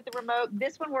included with the remote.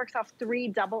 This one works off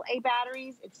 3 AA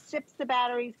batteries. It sips the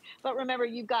batteries. But remember,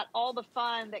 you've got all the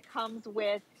fun that comes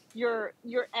with your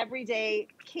everyday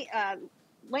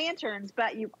lanterns,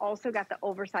 but you've also got the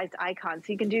oversized icon.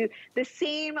 So you can do the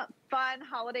same fun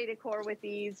holiday decor with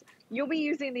these. You'll be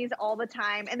using these all the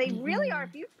time. And they really are,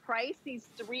 if you price these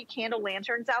 3 candle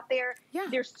lanterns out there,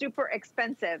 they're super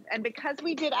expensive. And because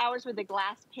we did ours with the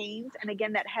glass panes, and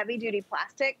again, that heavy duty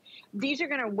plastic, these are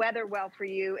gonna weather well for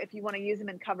you if you wanna use them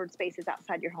in covered spaces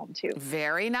outside your home too.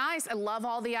 Very nice. I love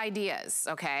all the ideas,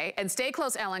 okay? And stay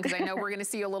close, Ellen, because I know we're gonna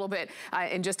see you a little bit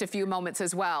in just a few moments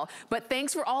as well. But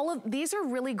thanks for all of, these are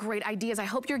really great ideas. I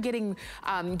hope you're getting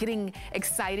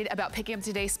excited about picking up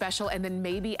today's special and then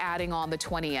maybe adding on the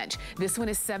 20-inch. This one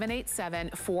is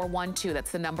 787412.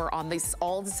 That's the number on these,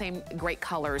 all the same great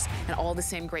colors and all the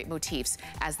same great motifs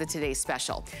as the today's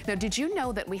special. Now, did you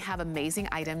know that we have amazing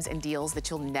items and deals that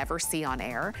you'll never see on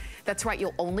air? That's right,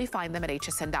 you'll only find them at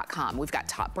hsn.com. We've got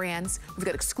top brands, we've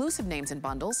got exclusive names and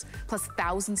bundles, plus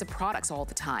thousands of products all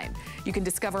the time. You can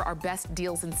discover our best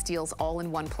deals and steals all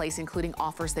in one place, including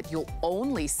offers that you'll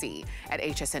only see at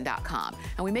hsn.com.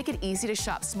 And we make it easy to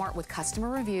shop smart with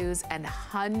customer reviews and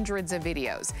hundreds of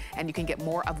videos. And you can get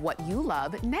more of what you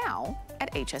love now at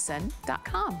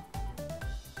hsn.com.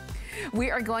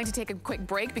 We are going to take a quick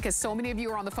break because so many of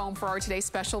you are on the phone for our today's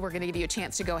special. We're going to give you a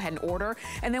chance to go ahead and order.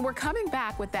 And then we're coming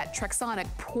back with that Trexonic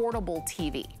portable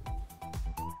TV.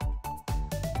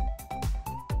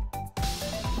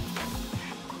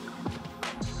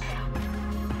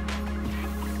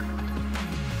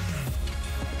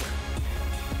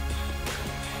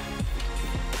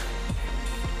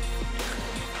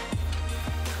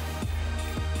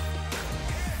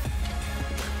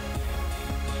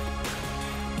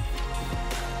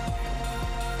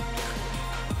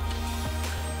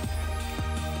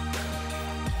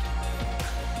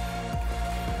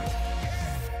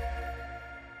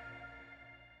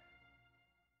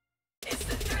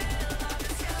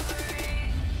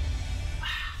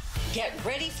 Get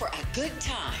ready for a good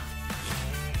time.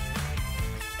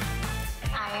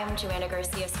 I am Joanna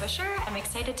Garcia Swisher. I'm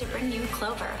excited to bring you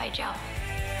Clover by Joe.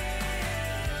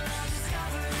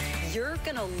 You're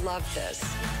gonna love this.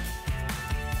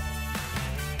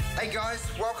 Hey guys,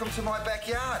 welcome to my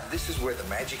backyard. This is where the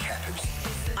magic happens.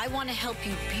 I want to help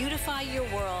you beautify your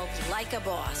world like a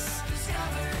boss.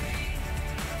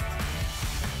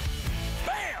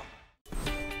 Bam!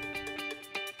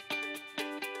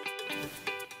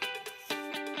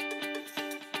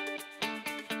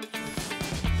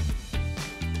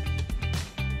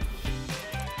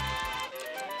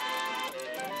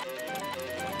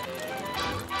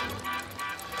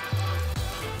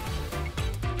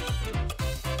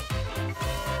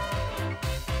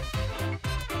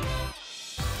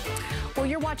 Well,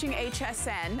 you're watching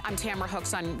HSN. I'm Tamara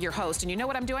Hooks, I'm your host, and you know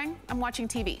what I'm doing? I'm watching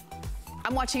TV.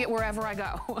 I'm watching it wherever I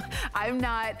go. I'm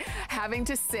not having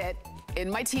to sit in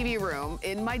my TV room,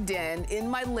 in my den, in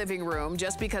my living room,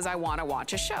 just because I wanna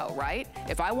watch a show, right?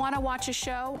 If I wanna watch a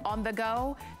show on the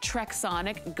go,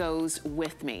 Trexonic goes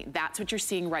with me. That's what you're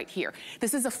seeing right here.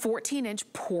 This is a 14-inch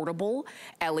portable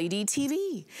LED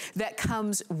TV that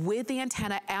comes with the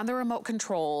antenna and the remote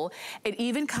control. It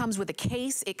even comes with a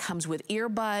case. It comes with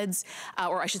earbuds,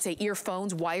 or I should say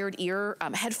earphones, wired ear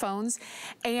headphones.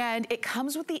 And it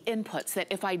comes with the inputs that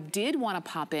if I did wanna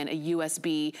pop in a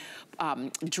USB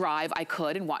drive, I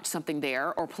could and watch something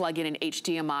there, or plug in an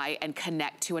HDMI and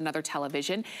connect to another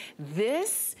television.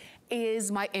 This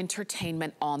is my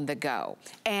entertainment on the go.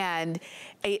 And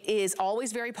it is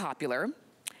always very popular.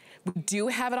 We do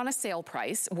have it on a sale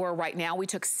price, where right now we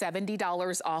took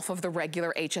 $70 off of the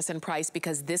regular HSN price,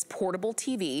 because this portable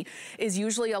TV is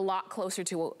usually a lot closer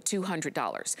to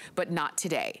 $200, but not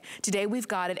today. Today we've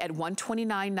got it at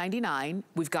 $129.99.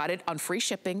 We've got it on free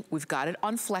shipping. We've got it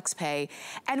on FlexPay,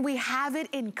 and we have it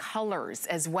in colors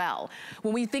as well.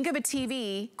 When we think of a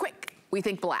TV, quick, we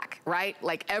think black, right?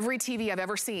 Like every TV I've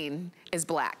ever seen is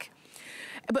black.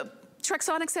 But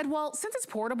Trexonic said, well, since it's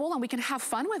portable and we can have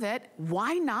fun with it,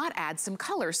 why not add some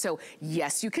color? So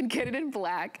yes, you can get it in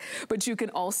black, but you can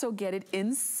also get it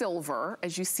in silver,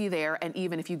 as you see there. And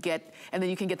even if you get, and then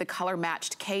you can get the color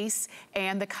matched case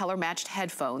and the color matched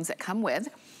headphones that come with.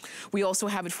 We also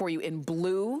have it for you in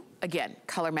blue, again,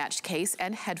 color matched case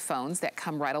and headphones that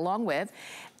come right along with.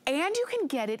 And you can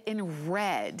get it in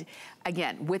red,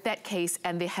 again, with that case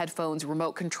and the headphones,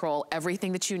 remote control,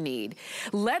 everything that you need.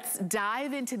 Let's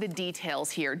dive into the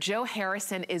details here. Joe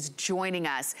Harrison is joining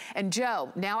us. And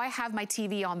Joe, now I have my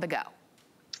TV on the go.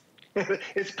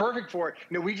 It's perfect for it.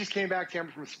 You know, we just came back,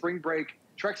 Tamara, from spring break.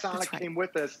 Trexonic came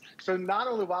with us. So not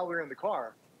only while we were in the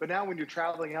car, but now when you're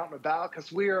traveling out and about,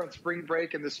 because we are on spring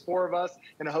break and there's 4 of us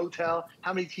in a hotel,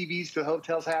 how many TVs do the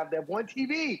hotels have? They have 1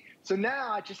 TV. So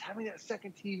now just having that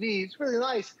second TV, it's really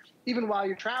nice, even while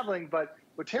you're traveling. But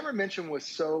what Tamara mentioned was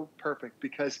so perfect,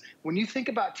 because when you think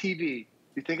about TV,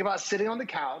 you think about sitting on the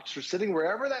couch or sitting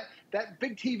wherever that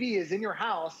big TV is in your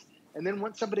house. And then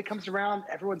once somebody comes around,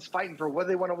 everyone's fighting for what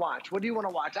they want to watch. What do you want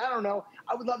to watch? I don't know.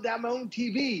 I would love to have my own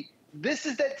TV. This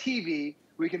is that TV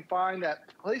where you can find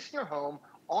that place in your home,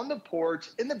 on the porch,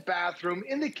 in the bathroom,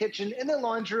 in the kitchen, in the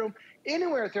laundry room,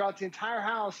 anywhere throughout the entire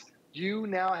house. You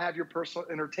now have your personal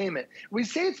entertainment. We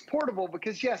say it's portable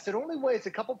because, yes, it only weighs a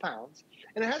couple pounds,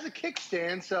 and it has a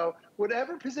kickstand, so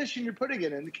whatever position you're putting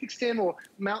it in, the kickstand will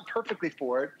mount perfectly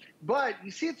for it. But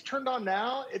you see it's turned on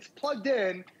now, it's plugged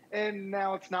in, and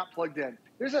now it's not plugged in.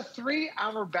 There's a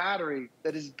 3-hour battery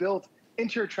that is built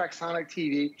into your Trexonic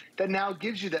TV that now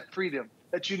gives you that freedom,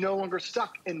 that you're no longer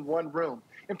stuck in one room.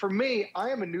 And for me, I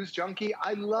am a news junkie.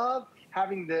 I love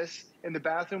having this in the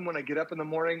bathroom when I get up in the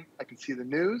morning. I can see the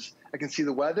news. I can see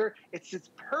the weather. It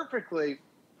sits perfectly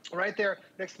right there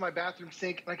next to my bathroom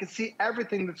sink, and I can see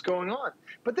everything that's going on.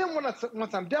 But then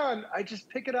once I'm done, I just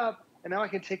pick it up, and now I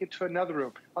can take it to another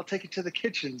room. I'll take it to the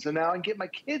kitchen, so now I can get my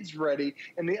kids ready,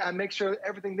 and I make sure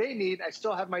everything they need, I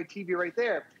still have my TV right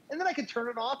there. And then I can turn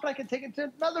it off, and I can take it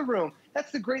to another room.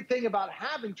 That's the great thing about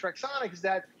having Trexonic, is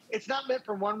that it's not meant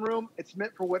for one room. It's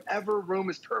meant for whatever room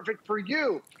is perfect for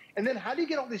you. And then how do you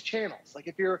get all these channels? Like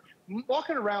if you're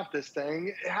walking around this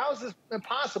thing, how is this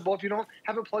impossible if you don't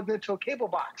have it plugged into a cable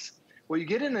box? Well, you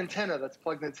get an antenna that's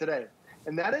plugged in today.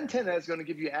 And that antenna is going to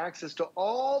give you access to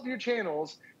all of your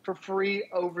channels for free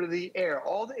over the air,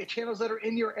 all the channels that are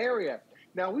in your area.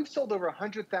 Now, we've sold over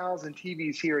 100,000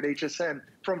 TVs here at HSN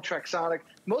from Trexonic.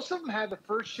 Most of them have the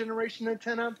first generation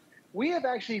antenna. We have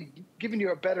actually given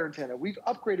you a better antenna. We've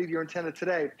upgraded your antenna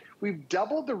today. We've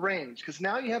doubled the range, because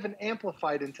now you have an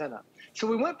amplified antenna. So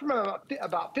we went from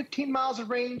about 15 miles of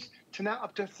range to now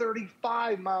up to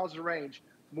 35 miles of range.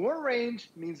 More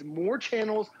range means more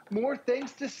channels, more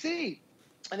things to see.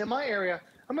 And in my area,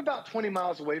 I'm about 20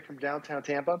 miles away from downtown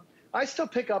Tampa. I still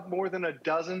pick up more than a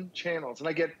dozen channels, and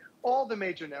I get all the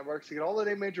major networks. I get all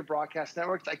the major broadcast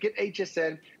networks. I get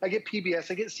HSN, I get PBS,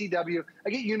 I get CW, I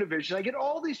get Univision. I get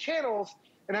all these channels,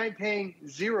 and I'm paying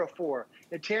 $0 for.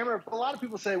 And Tamara, a lot of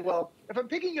people say, well, if I'm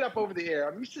picking it up over the air,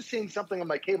 I'm used to seeing something on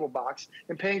my cable box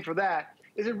and paying for that.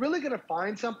 Is it really going to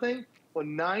find something? Well,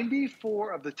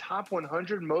 94 of the top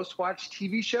 100 most watched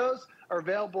TV shows are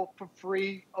available for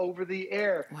free over the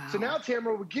air. Wow. So now,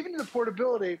 Tamara, we're giving you the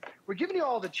portability. We're giving you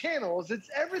all the channels.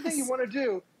 It's everything you want to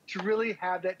do to really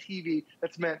have that TV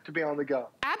that's meant to be on the go.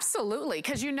 Absolutely,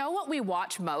 because you know what we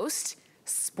watch most?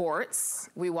 sports.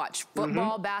 We watch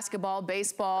football, basketball,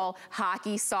 baseball,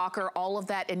 hockey, soccer, all of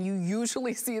that, and you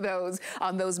usually see those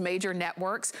on those major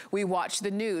networks. We watch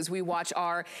the news. We watch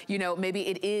our, you know, maybe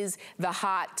it is the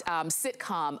hot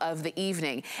sitcom of the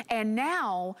evening. And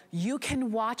now you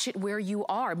can watch it where you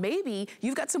are. Maybe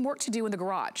you've got some work to do in the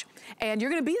garage and you're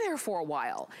gonna be there for a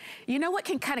while. You know what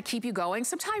can kind of keep you going?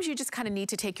 Sometimes you just kind of need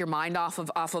to take your mind off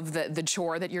of the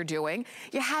chore that you're doing.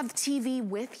 You have TV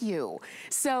with you.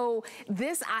 So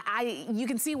this, you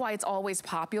can see why it's always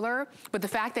popular, but the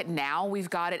fact that now we've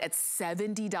got it at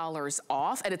 $70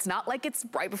 off, and it's not like it's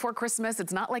right before Christmas,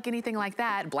 it's not like anything like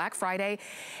that, Black Friday,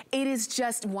 it is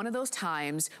just one of those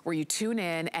times where you tune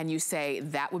in and you say,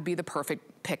 that would be the perfect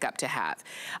pickup to have.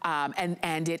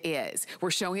 And it is.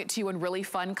 We're showing it to you in really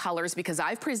fun colors because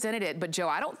I've presented it, but Joe,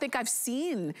 I don't think I've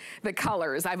seen the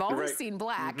colors. I've always seen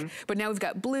black, but now we've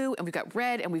got blue and we've got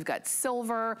red and we've got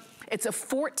silver. It's a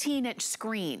 14-inch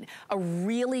screen, a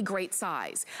really great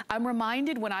size. I'm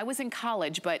reminded when I was in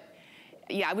college, but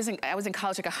yeah, I was in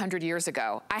college like 100 years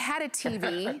ago. I had a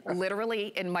TV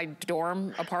literally in my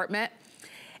dorm apartment,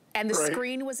 and the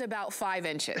screen was about 5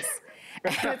 inches.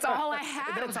 And it's all I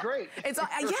had. That was great. It's all,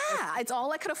 yeah, it's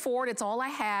all I could afford. It's all I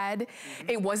had.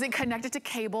 It wasn't connected to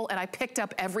cable, and I picked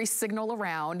up every signal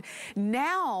around.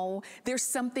 Now, there's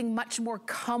something much more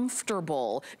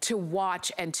comfortable to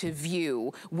watch and to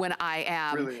view when I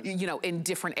am, you know, in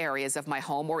different areas of my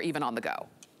home or even on the go.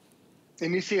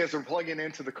 And you see, as we're plugging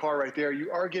into the car right there,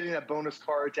 you are getting that bonus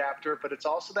car adapter, but it's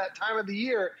also that time of the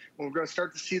year when we're going to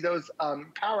start to see those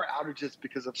power outages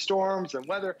because of storms and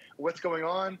weather, what's going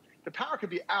on. The power could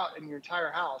be out in your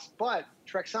entire house, but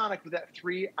Trexonic with that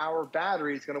 3-hour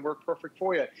battery is going to work perfect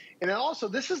for you. And then also,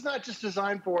 this is not just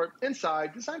designed for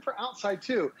inside, designed for outside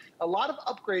too. A lot of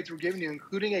upgrades we're giving you,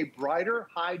 including a brighter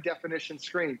high-definition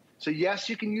screen. So yes,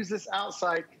 you can use this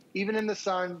outside, even in the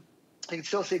sun. You can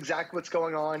still see exactly what's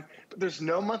going on, but there's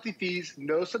no monthly fees,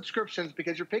 no subscriptions,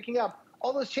 because you're picking up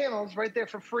all those channels right there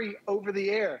for free over the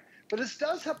air. But this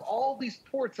does have all these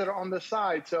ports that are on the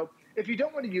side. So if you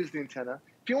don't want to use the antenna,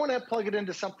 if you want to plug it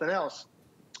into something else,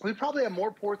 we probably have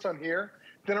more ports on here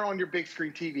than are on your big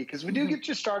screen TV, because we do get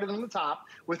you started on the top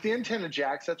with the antenna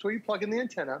jacks. That's where you plug in the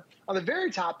antenna. On the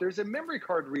very top, there's a memory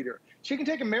card reader. So you can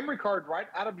take a memory card right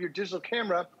out of your digital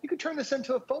camera. You can turn this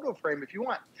into a photo frame if you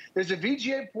want. There's a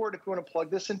VGA port if you want to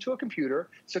plug this into a computer,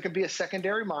 so it can be a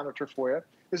secondary monitor for you.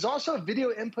 There's also a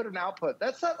video input and output.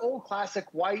 That's that old classic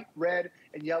white, red,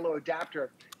 and yellow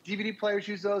adapter. DVD players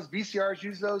use those, VCRs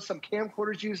use those, some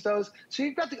camcorders use those. So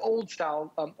you've got the old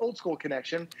style, old school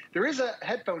connection. There is a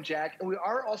headphone jack, and we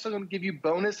are also going to give you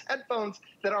bonus headphones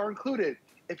that are included.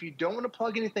 If you don't want to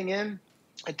plug anything in,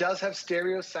 it does have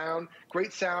stereo sound,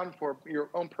 great sound for your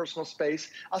own personal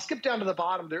space. I'll skip down to the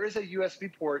bottom. There is a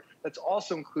USB port that's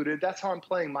also included. That's how I'm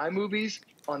playing my movies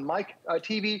on my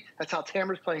TV. That's how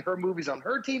Tamara's playing her movies on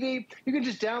her TV. You can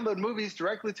just download movies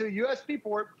directly to a USB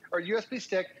port or USB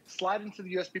stick, slide into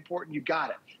the USB port, and you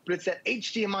got it. But it's that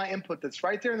HDMI input that's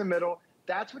right there in the middle.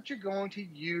 That's what you're going to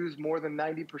use more than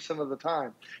 90% of the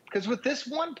time. Because with this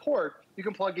one port, you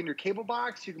can plug in your cable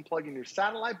box, you can plug in your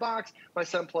satellite box. My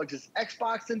son plugs his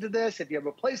Xbox into this. If you have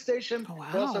a PlayStation,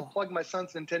 I also plugged my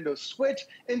son's Nintendo Switch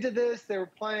into this. They were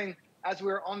playing, as we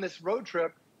were on this road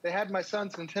trip, they had my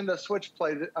son's Nintendo Switch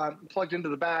plugged into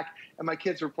the back, and my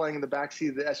kids were playing in the backseat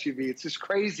of the SUV. It's just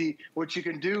crazy what you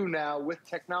can do now with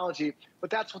technology, but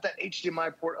that's what that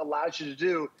HDMI port allows you to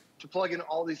do, to plug in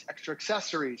all these extra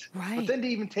accessories. But then to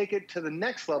even take it to the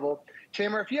next level,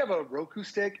 Tamara, if you have a Roku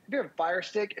stick, if you have a Fire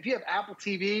Stick, if you have Apple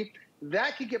TV,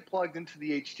 that could get plugged into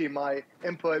the HDMI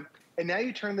input, and now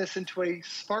you turn this into a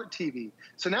smart TV.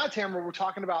 So now, Tamara, we're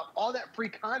talking about all that free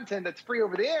content that's free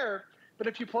over the air, but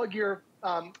if you plug your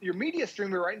media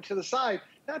streamer right into the side,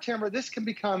 now, Tamara, this can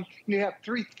become, you have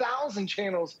 3,000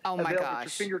 channels available at your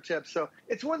fingertips. So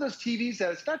it's one of those TVs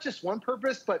that it's not just one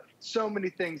purpose, but so many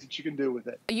things that you can do with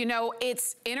it. You know,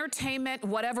 it's entertainment,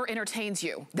 whatever entertains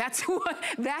you. That's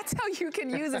how you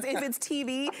can use it. If it's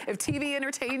TV, if TV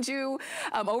entertains you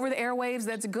over the airwaves,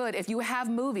 that's good. If you have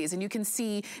movies, and you can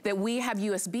see that we have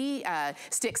USB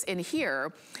sticks in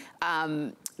here,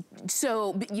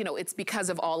 so, you know, it's because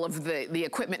of all of the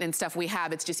equipment and stuff we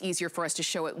have, it's just easier for us to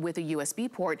show it with a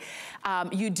USB port.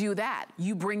 You do that.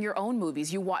 You bring your own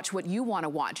movies. You watch what you want to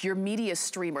watch, your media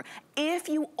streamer. If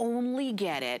you only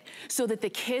get it so that the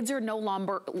kids are no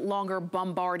longer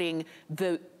bombarding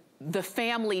the the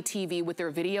family TV with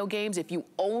their video games, if you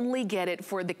only get it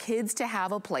for the kids to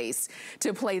have a place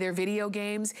to play their video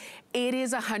games, it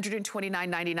is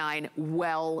 $129.99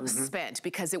 well spent,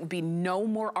 because it would be no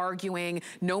more arguing,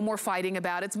 no more fighting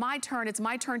about it's my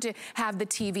turn to have the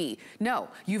TV. No,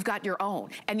 you've got your own,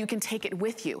 and you can take it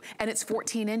with you, and it's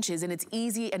 14 inches, and it's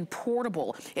easy and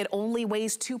portable. It only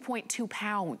weighs 2.2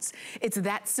 pounds. It's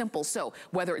that simple. So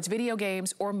whether it's video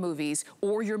games or movies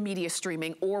or your media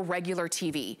streaming or regular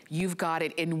TV, you've got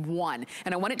it in one.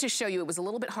 And I wanted to show you, it was a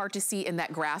little bit hard to see in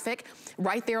that graphic.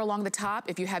 Right there along the top,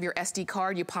 if you have your SD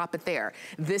card, you pop it there.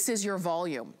 This is your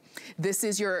volume. This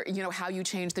is your, you know, how you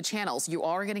change the channels. You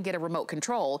are gonna get a remote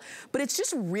control, but it's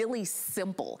just really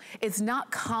simple. It's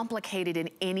not complicated in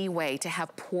any way to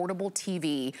have portable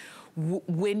TV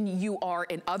when you are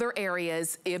in other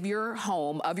areas of your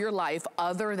home, of your life,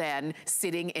 other than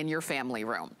sitting in your family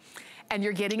room. And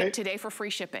you're getting it today for free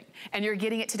shipping. And you're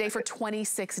getting it today for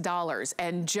 $26.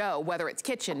 And Joe, whether it's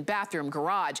kitchen, bathroom,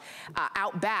 garage,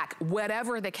 out back,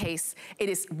 whatever the case, it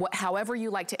is however you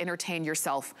like to entertain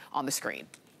yourself on the screen.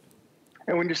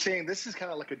 And when you're saying this is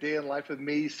kind of like a day in life with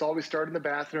me, saw we started in the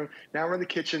bathroom, now we're in the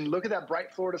kitchen, look at that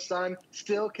bright Florida sun,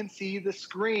 still can see the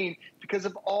screen because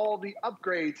of all the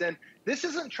upgrades. And this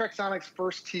isn't Trexonic's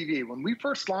first TV. When we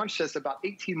first launched this about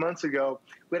 18 months ago,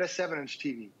 we had a 7-inch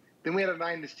TV. Then we had a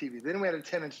 9-inch TV. Then we had a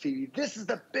 10-inch TV. This is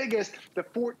the biggest, the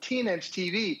 14-inch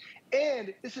TV.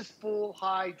 And this is full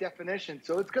high definition.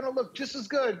 So it's going to look just as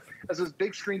good as those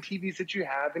big screen TVs that you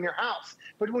have in your house.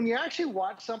 But when you actually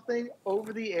watch something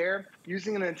over the air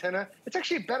using an antenna, it's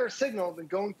actually a better signal than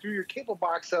going through your cable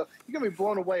box. So you're going to be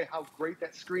blown away how great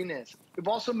that screen is. We've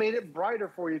also made it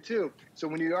brighter for you too. So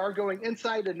when you are going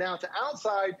inside and now to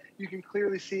outside, you can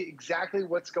clearly see exactly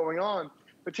what's going on.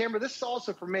 But Tamara, this is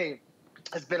also for me,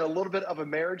 has been a little bit of a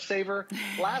marriage saver.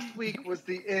 Last week was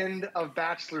the end of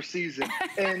Bachelor season,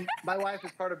 and my wife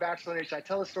is part of Bachelor Nation. I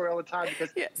tell the story all the time because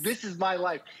this is my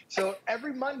life. So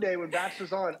every Monday when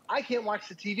Bachelor's on, I can't watch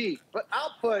the TV, but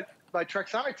I'll put my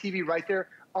Trexonic TV right there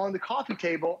on the coffee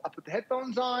table. I'll put the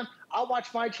headphones on. I'll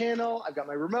watch my channel. I've got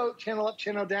my remote, channel up,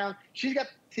 channel down. She's got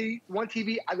one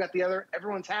TV, I've got the other.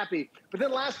 Everyone's happy. But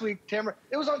then last week, Tamara,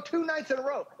 it was on 2 nights in a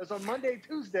row. It was on Monday,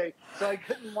 Tuesday, so I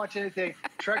couldn't watch anything.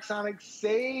 Trexonic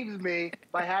saves me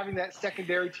by having that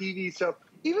secondary TV. So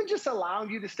even just allowing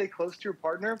you to stay close to your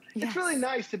partner, it's really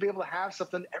nice to be able to have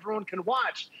something everyone can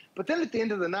watch. But then at the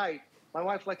end of the night, my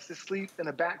wife likes to sleep in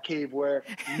a bat cave where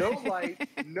no light,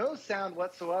 no sound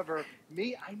whatsoever.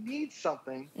 Me, I need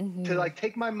something to like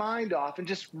take my mind off and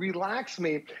just relax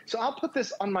me. So I'll put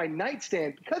this on my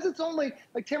nightstand because it's only,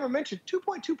 like Tamara mentioned,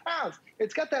 2.2 pounds.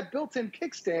 It's got that built-in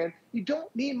kickstand. You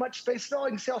don't need much space at all.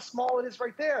 You can see how small it is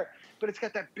right there, but it's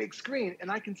got that big screen and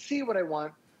I can see what I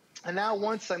want. And now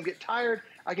once I get tired,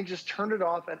 I can just turn it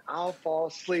off and I'll fall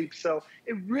asleep. So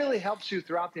it really helps you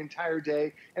throughout the entire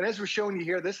day. And as we're showing you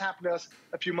here, this happened to us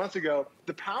a few months ago.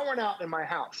 The power went out in my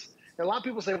house. And a lot of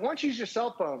people say, why don't you use your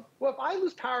cell phone? Well, if I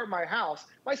lose power in my house,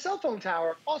 my cell phone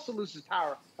tower also loses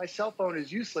power. My cell phone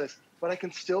is useless, but I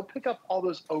can still pick up all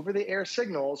those over-the-air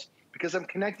signals because I'm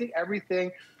connecting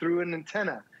everything through an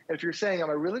antenna. And if you're saying, am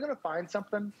I really going to find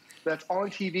something that's on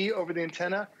TV over the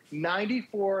antenna?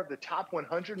 94 of the top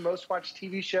 100 most watched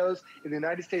TV shows in the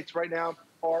United States right now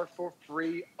are for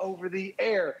free over the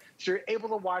air. So you're able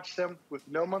to watch them with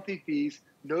no monthly fees,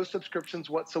 no subscriptions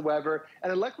whatsoever.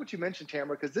 And I like what you mentioned,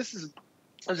 Tamara, because this is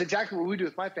exactly what we do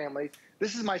with my family.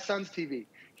 This is my son's TV.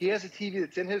 He has a TV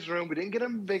that's in his room. We didn't get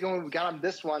him a big one. We got him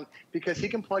this one because he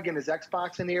can plug in his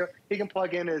Xbox in here. He can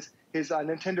plug in his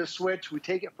Nintendo Switch. We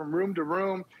take it from room to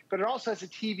room, but it also has a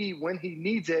TV when he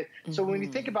needs it. So when you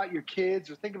think about your kids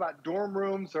or think about dorm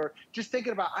rooms or just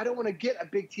thinking about, I don't want to get a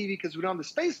big TV because we don't have the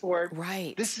space for it.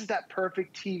 Right. This is that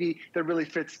perfect TV that really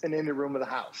fits in any room of the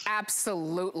house.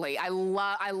 Absolutely. I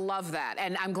love that.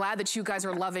 And I'm glad that you guys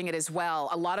are loving it as well.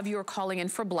 A lot of you are calling in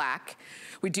for black.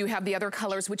 We do have the other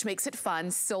colors, which makes it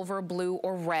fun, silver, blue,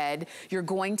 or red. You're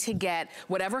going to get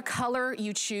whatever color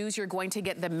you choose, you're going to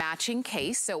get the matching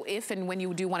case. So if and when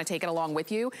you do want to take it along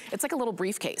with you, it's like a little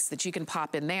briefcase that you can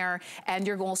pop in there. And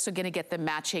you're also going to get the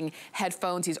matching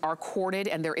headphones. These are corded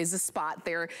and there is a spot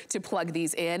there to plug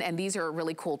these in. And these are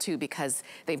really cool too because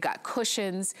they've got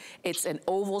cushions. It's an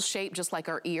oval shape just like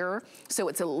our ear. So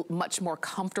it's a much more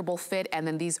comfortable fit. And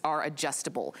then these are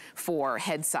adjustable for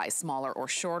head size, smaller or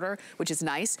shorter, which is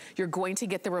nice. You're going to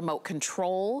get the remote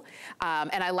control.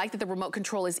 And I like that the remote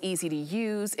control is easy to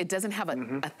use. It doesn't have a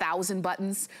 1,000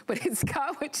 buttons, but it's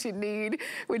got what you need,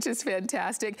 which is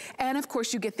fantastic. And of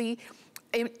course you get the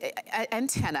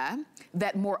antenna,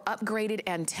 that more upgraded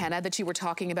antenna that you were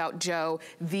talking about, Joe.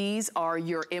 These are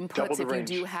your inputs if you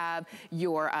do have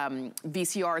your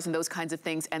VCRs and those kinds of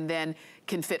things, and then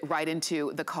can fit right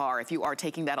into the car if you are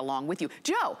taking that along with you.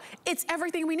 Joe, it's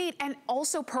everything we need, and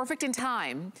also perfect in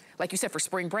time, like you said, for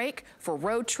spring break, for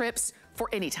road trips, for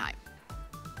any time.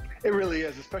 It really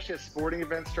is, especially as sporting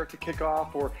events start to kick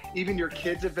off, or even your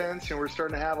kids' events. You know, we're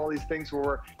starting to have all these things where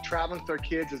we're traveling with our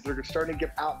kids as they're starting to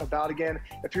get out and about again.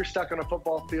 If you're stuck on a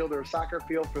football field or a soccer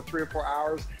field for 3 or 4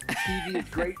 hours, the TV is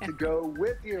great to go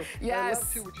with you. Yes. And I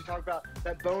love, too, what you talk about,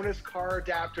 that bonus car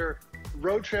adapter.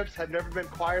 Road trips have never been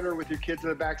quieter with your kids in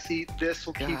the back seat. This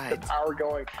will keep the power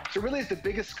going. So it really is the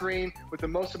biggest screen with the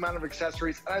most amount of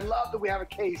accessories. And I love that we have a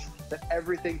case that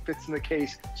everything fits in the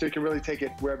case, so you can really take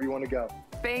it wherever you want to go.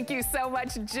 Thank you so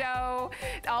much, Joe.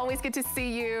 Always good to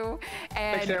see you.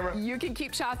 And thanks, Tamara. You can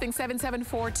keep shopping.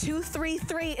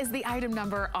 774-233 is the item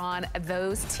number on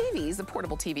those TVs, the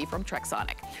portable TV from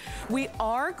Trexonic. We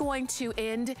are going to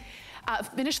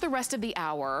finish the rest of the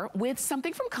hour with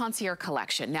something from Concierge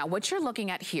Collection. Now, what you're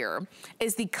looking at here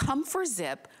is the Comfort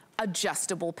Zip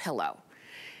adjustable pillow.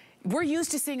 We're used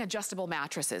to seeing adjustable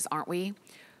mattresses, aren't we?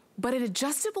 But an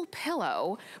adjustable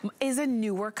pillow is a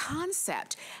newer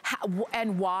concept.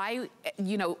 And why,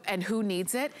 you know, and who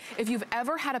needs it? If you've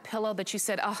ever had a pillow that you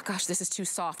said, oh gosh, this is too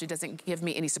soft, it doesn't give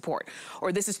me any support.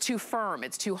 Or this is too firm,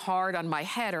 it's too hard on my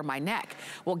head or my neck.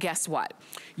 Well, guess what?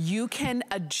 You can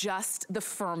adjust the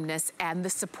firmness and the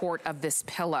support of this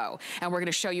pillow. And we're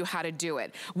gonna show you how to do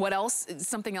it. What else,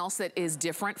 something else that is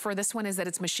different for this one is that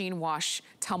it's machine wash,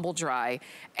 tumble dry,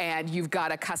 and you've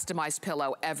got a customized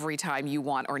pillow every time you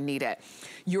want or need it.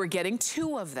 You're getting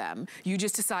 2 of them. You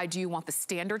just decide, do you want the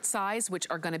standard size, which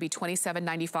are gonna be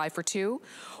 $27.95 for 2,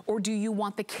 or do you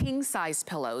want the king size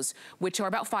pillows, which are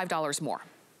about $5 more?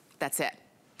 That's it.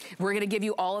 We're gonna give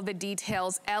you all of the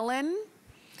details. Ellen,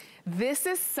 this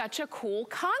is such a cool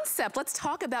concept. Let's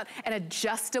talk about an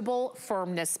adjustable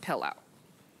firmness pillow.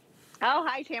 Oh,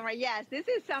 hi, Tamara. Yes, this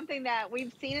is something that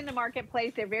we've seen in the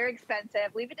marketplace. They're very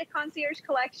expensive. Leave it to Concierge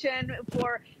Collection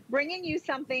for bringing you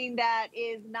something that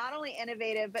is not only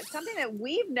innovative, but something that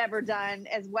we've never done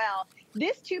as well.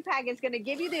 This 2-pack is going to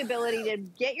give you the ability to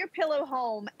get your pillow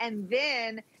home and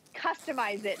then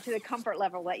customize it to the comfort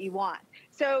level that you want.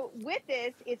 So with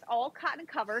this, it's all cotton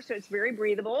cover, so it's very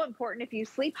breathable, important if you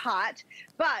sleep hot.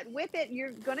 But with it,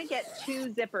 you're going to get 2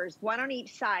 zippers, 1 on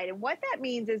each side. And what that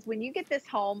means is when you get this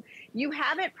home, you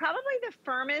have it probably the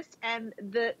firmest and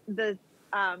the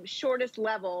shortest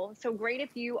level. So great if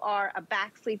you are a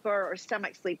back sleeper or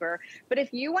stomach sleeper. But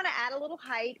if you want to add a little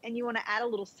height and you want to add a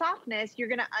little softness, you're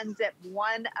going to unzip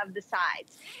one of the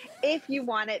sides. If you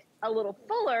want it a little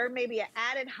fuller, maybe an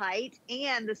added height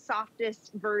and the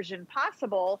softest version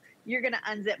possible, you're going to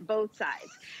unzip both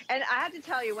sides. And I have to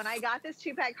tell you, when I got this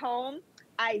 2-pack home,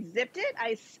 I zipped it,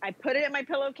 I put it in my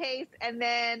pillowcase, and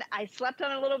then I slept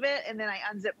on it a little bit, and then I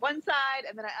unzipped one side,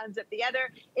 and then I unzipped the other.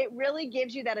 It really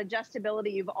gives you that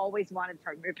adjustability you've always wanted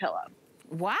from your pillow.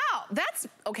 Wow, that's,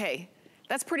 okay.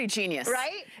 That's pretty genius.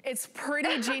 Right? It's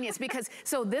pretty genius because,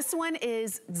 so this one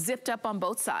is zipped up on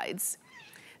both sides.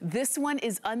 This one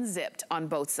is unzipped on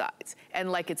both sides.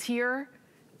 And like it's here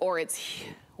or it's,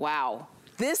 wow.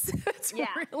 This is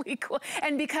really cool.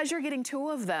 And because you're getting 2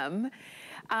 of them,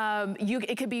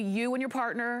 it could be you and your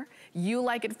partner, you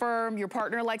like it firm, your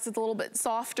partner likes it a little bit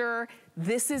softer.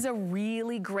 This is a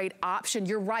really great option.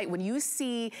 You're right, when you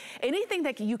see anything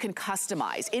that you can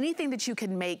customize, anything that you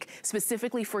can make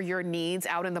specifically for your needs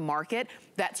out in the market,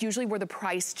 that's usually where the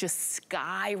price just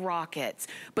skyrockets.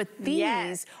 But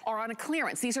these are on a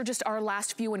clearance. These are just our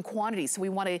last few in quantity, so we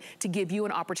wanted to give you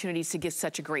an opportunity to get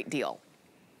such a great deal.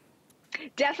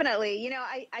 Definitely. You know,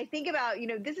 I think about, you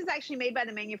know, this is actually made by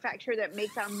the manufacturer that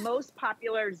makes our most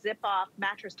popular zip-off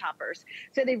mattress toppers.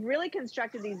 So they've really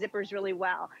constructed these zippers really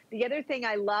well. The other thing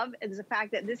I love is the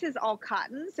fact that this is all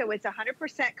cotton. So it's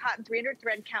 100% cotton, 300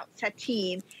 thread count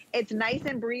sateen. It's nice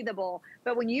and breathable.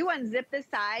 But when you unzip the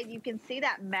side, you can see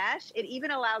that mesh. It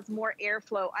even allows more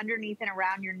airflow underneath and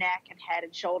around your neck and head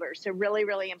and shoulders. So really,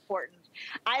 really important.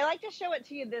 I like to show it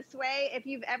to you this way. If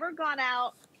you've ever gone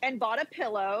out and bought a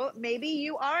pillow, maybe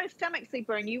you are a stomach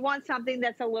sleeper and you want something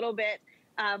that's a little bit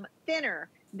thinner.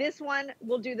 This one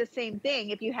will do the same thing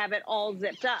if you have it all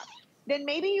zipped up. Then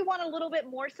maybe you want a little bit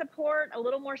more support, a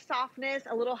little more softness,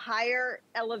 a little higher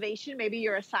elevation. Maybe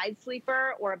you're a side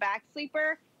sleeper or a back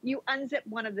sleeper. You unzip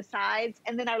one of the sides.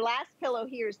 And then our last pillow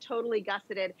here is totally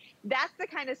gusseted. That's the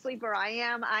kind of sleeper I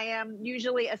am. I am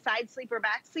usually a side sleeper,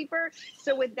 back sleeper.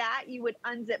 So with that, you would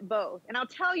unzip both. And I'll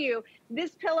tell you,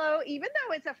 this pillow, even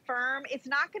though it's a firm, it's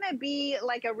not going to be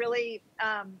like a really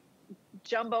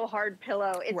jumbo hard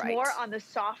pillow. It's more on the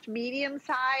soft medium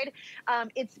side.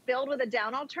 It's filled with a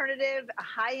down alternative, a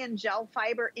high-end gel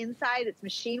fiber inside. It's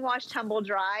machine wash, tumble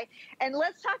dry. And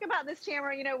let's talk about this,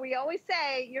 Tamara. You know, we always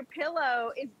say your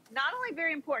pillow is not only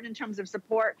very important in terms of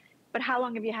support, but how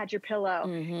long have you had your pillow?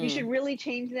 You should really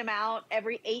change them out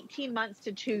every 18 months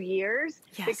to 2 years.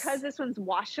 Because this one's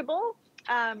washable.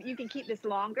 You can keep this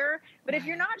longer, but if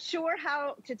you're not sure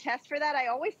how to test for that, I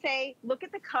always say, look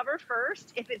at the cover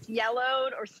first. If it's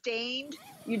yellowed or stained,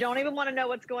 you don't even want to know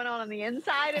what's going on the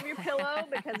inside of your pillow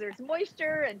because there's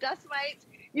moisture and dust mites.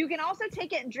 You can also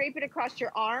take it and drape it across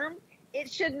your arm. It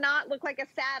should not look like a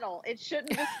saddle. It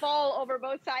shouldn't just fall over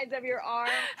both sides of your arm.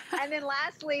 And then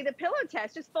lastly, the pillow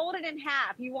test, just fold it in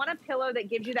half. You want a pillow that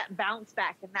gives you that bounce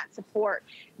back and that support.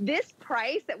 This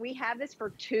price that we have this for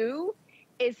 2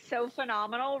 is so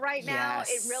phenomenal right now.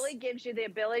 It really gives you the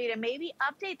ability to maybe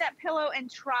update that pillow and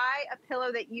try a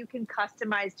pillow that you can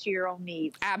customize to your own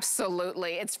needs.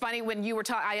 Absolutely. It's funny when you were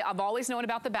talking, I've always known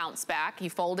about the bounce back.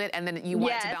 You fold it and then you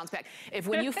want it to bounce back. If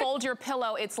when you fold your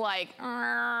pillow, it's like, it's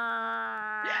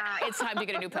time to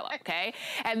get a new pillow, okay?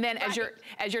 And then as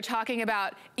you're talking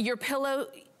about your pillow,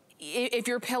 if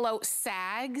your pillow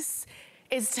sags,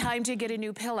 it's time to get a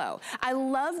new pillow. I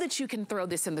love that you can throw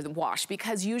this in the wash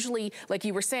because usually, like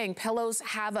you were saying, pillows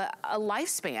have a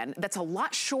lifespan that's a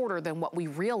lot shorter than what we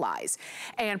realize.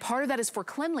 And part of that is for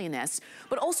cleanliness,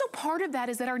 but also part of that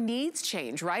is that our needs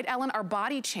change, right, Ellen? Our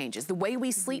body changes, the way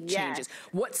we sleep changes.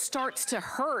 What starts to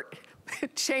hurt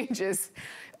changes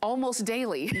almost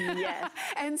daily.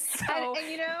 And so and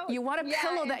you know, you want a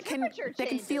pillow that can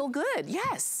feel good.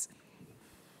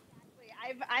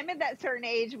 I'm at that certain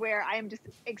age where I am just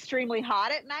extremely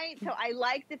hot at night. So I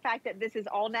like the fact that this is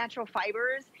all natural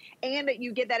fibers and that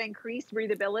you get that increased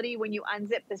breathability when you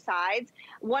unzip the sides.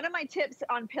 One of my tips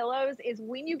on pillows is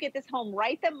when you get this home,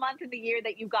 write the month of the year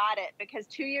that you got it, because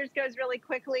 2 years goes really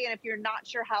quickly. And if you're not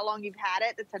sure how long you've had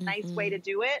it, that's a nice way to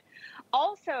do it.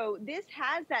 Also, this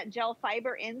has that gel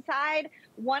fiber inside.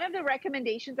 One of the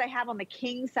recommendations I have on the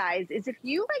king size is if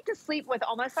you like to sleep with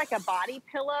almost like a body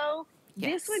pillow,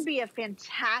 this would be a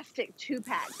fantastic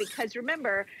 2-pack because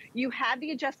remember, you have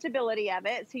the adjustability of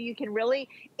it, so you can really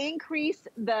increase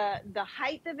the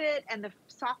height of it and the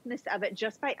softness of it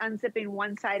just by unzipping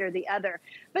one side or the other.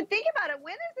 But think about it,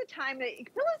 when is the time that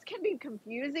pillows can be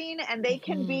confusing and they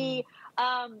can be,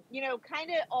 you know,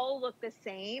 kind of all look the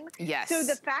same. So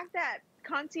the fact that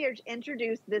Concierge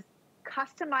introduced this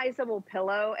customizable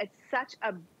pillow at such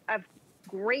a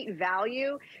great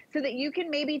value so that you can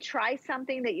maybe try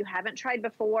something that you haven't tried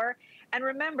before. And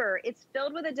remember, it's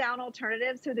filled with a down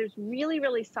alternative, so there's really,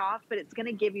 really soft, but it's going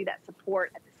to give you that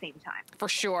support at the same time. For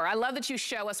sure. I love that you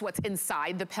show us what's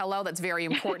inside the pillow. That's very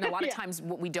important. A lot of times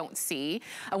what we don't see.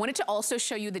 I wanted to also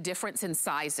show you the difference in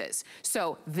sizes.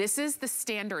 So this is the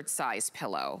standard size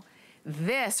pillow.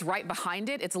 This right behind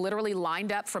it, it's literally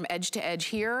lined up from edge to edge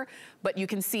here, but you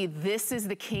can see this is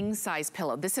the king size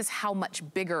pillow. This is how much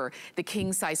bigger the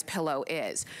king size pillow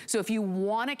is. So if you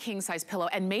want a king size pillow,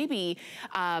 and maybe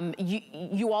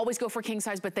you always go for king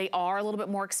size, but they are a little bit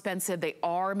more expensive. They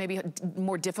are maybe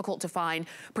more difficult to find,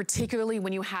 particularly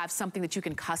when you have something that you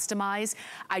can customize.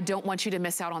 I don't want you to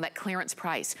miss out on that clearance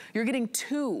price. You're getting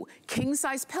 2 king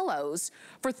size pillows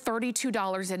for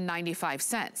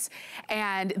 $32.95.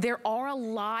 And there are a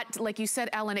lot, like you said,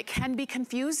 Ellen, it can be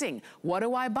confusing. What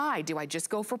do I buy? Do I just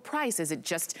go for price? Is it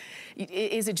just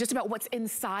about what's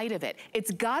inside of it?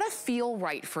 It's gotta feel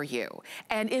right for you.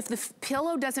 And if the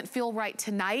pillow doesn't feel right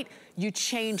tonight, you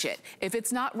change it. If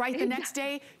it's not right the next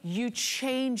day, you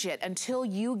change it until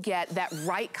you get that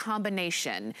right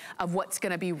combination of what's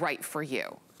gonna be right for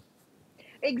you.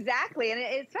 Exactly. And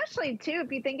especially too,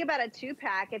 if you think about a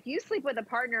 2-pack, if you sleep with a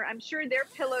partner, I'm sure their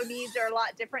pillow needs are a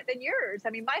lot different than yours. I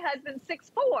mean, my husband's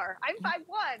 6'4", I'm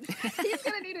 5'1". He's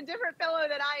going to need a different pillow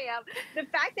than I am. The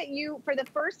fact that for the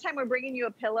first time, we're bringing you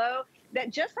a pillow that,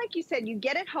 just like you said, you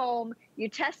get it home, you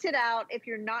test it out. If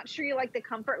you're not sure you like the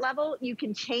comfort level, you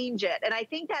can change it. And I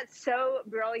think that's so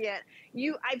brilliant.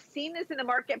 I've seen this in the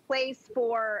marketplace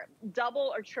for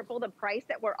double or triple the price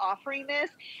that we're offering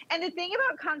this. And the thing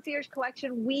about Concierge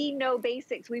Collection, we know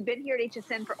basics. We've been here at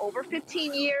HSN for over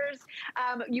 15 years.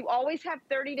 You always have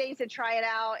 30 days to try it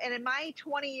out. And in my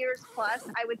 20 years plus,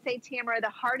 I would say, Tamara, the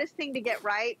hardest thing to get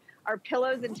right are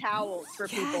pillows and towels for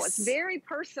people. It's very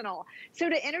personal. So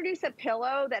to introduce a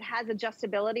pillow that has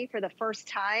adjustability for the first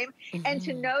time and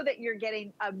to know that you're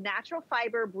getting a natural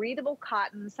fiber, breathable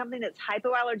cotton, something that's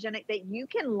hypoallergenic that you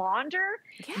can launder,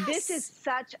 this is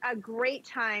such a great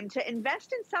time to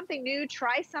invest in something new,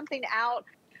 try something out.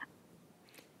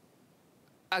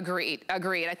 Agreed,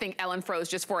 agreed. I think Ellen froze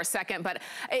just for a second, but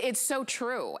it's so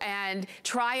true. And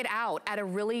try it out at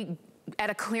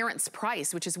a clearance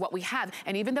price, which is what we have.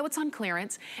 And even though it's on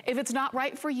clearance, if it's not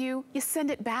right for you, you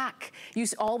send it back. You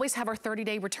always have our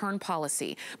 30-day return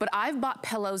policy. But I've bought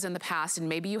pillows in the past, and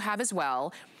maybe you have as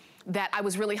well, that I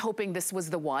was really hoping this was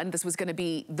the one. This was gonna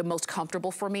be the most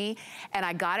comfortable for me. And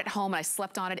I got it home and I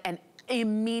slept on it, and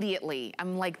immediately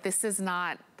I'm like, this is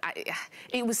not,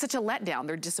 it was such a letdown.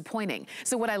 They're disappointing.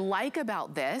 So what I like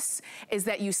about this is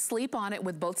that you sleep on it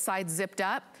with both sides zipped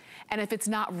up, and if it's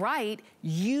not right,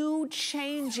 you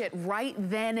change it right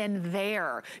then and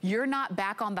there. You're not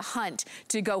back on the hunt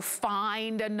to go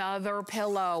find another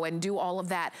pillow and do all of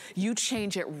that. You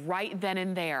change it right then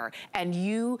and there, and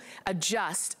you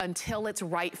adjust until it's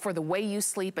right for the way you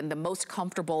sleep and the most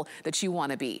comfortable that you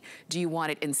wanna be. Do you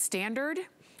want it in standard,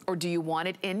 or do you want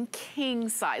it in king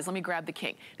size? Let me grab the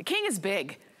king. The king is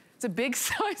big. It's a big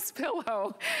size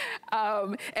pillow.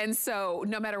 And so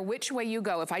no matter which way you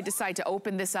go, if I decide to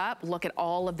open this up, look at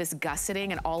all of this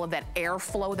gusseting and all of that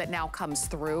airflow that now comes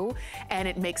through, and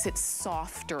it makes it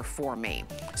softer for me.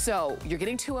 So you're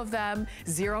getting 2 of them.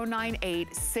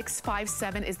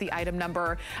 098657 is the item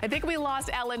number. I think we lost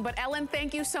Ellen, but Ellen,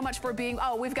 thank you so much for being,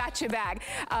 oh, we've got you back.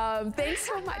 Thanks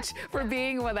so much for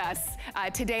being with us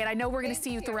today. And I know we're gonna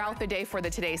see you throughout the day for the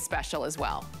Today's Special as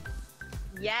well.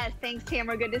 Yes, thanks,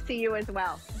 Tamara. Good to see you as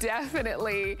well.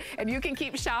 Definitely. And you can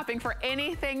keep shopping for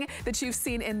anything that you've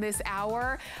seen in this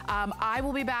hour. I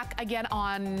will be back again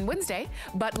on Wednesday,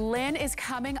 but Lynn is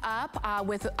coming up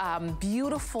with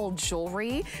beautiful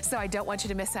jewelry, so I don't want you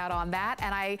to miss out on that.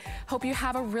 And I hope you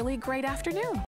have a really great afternoon.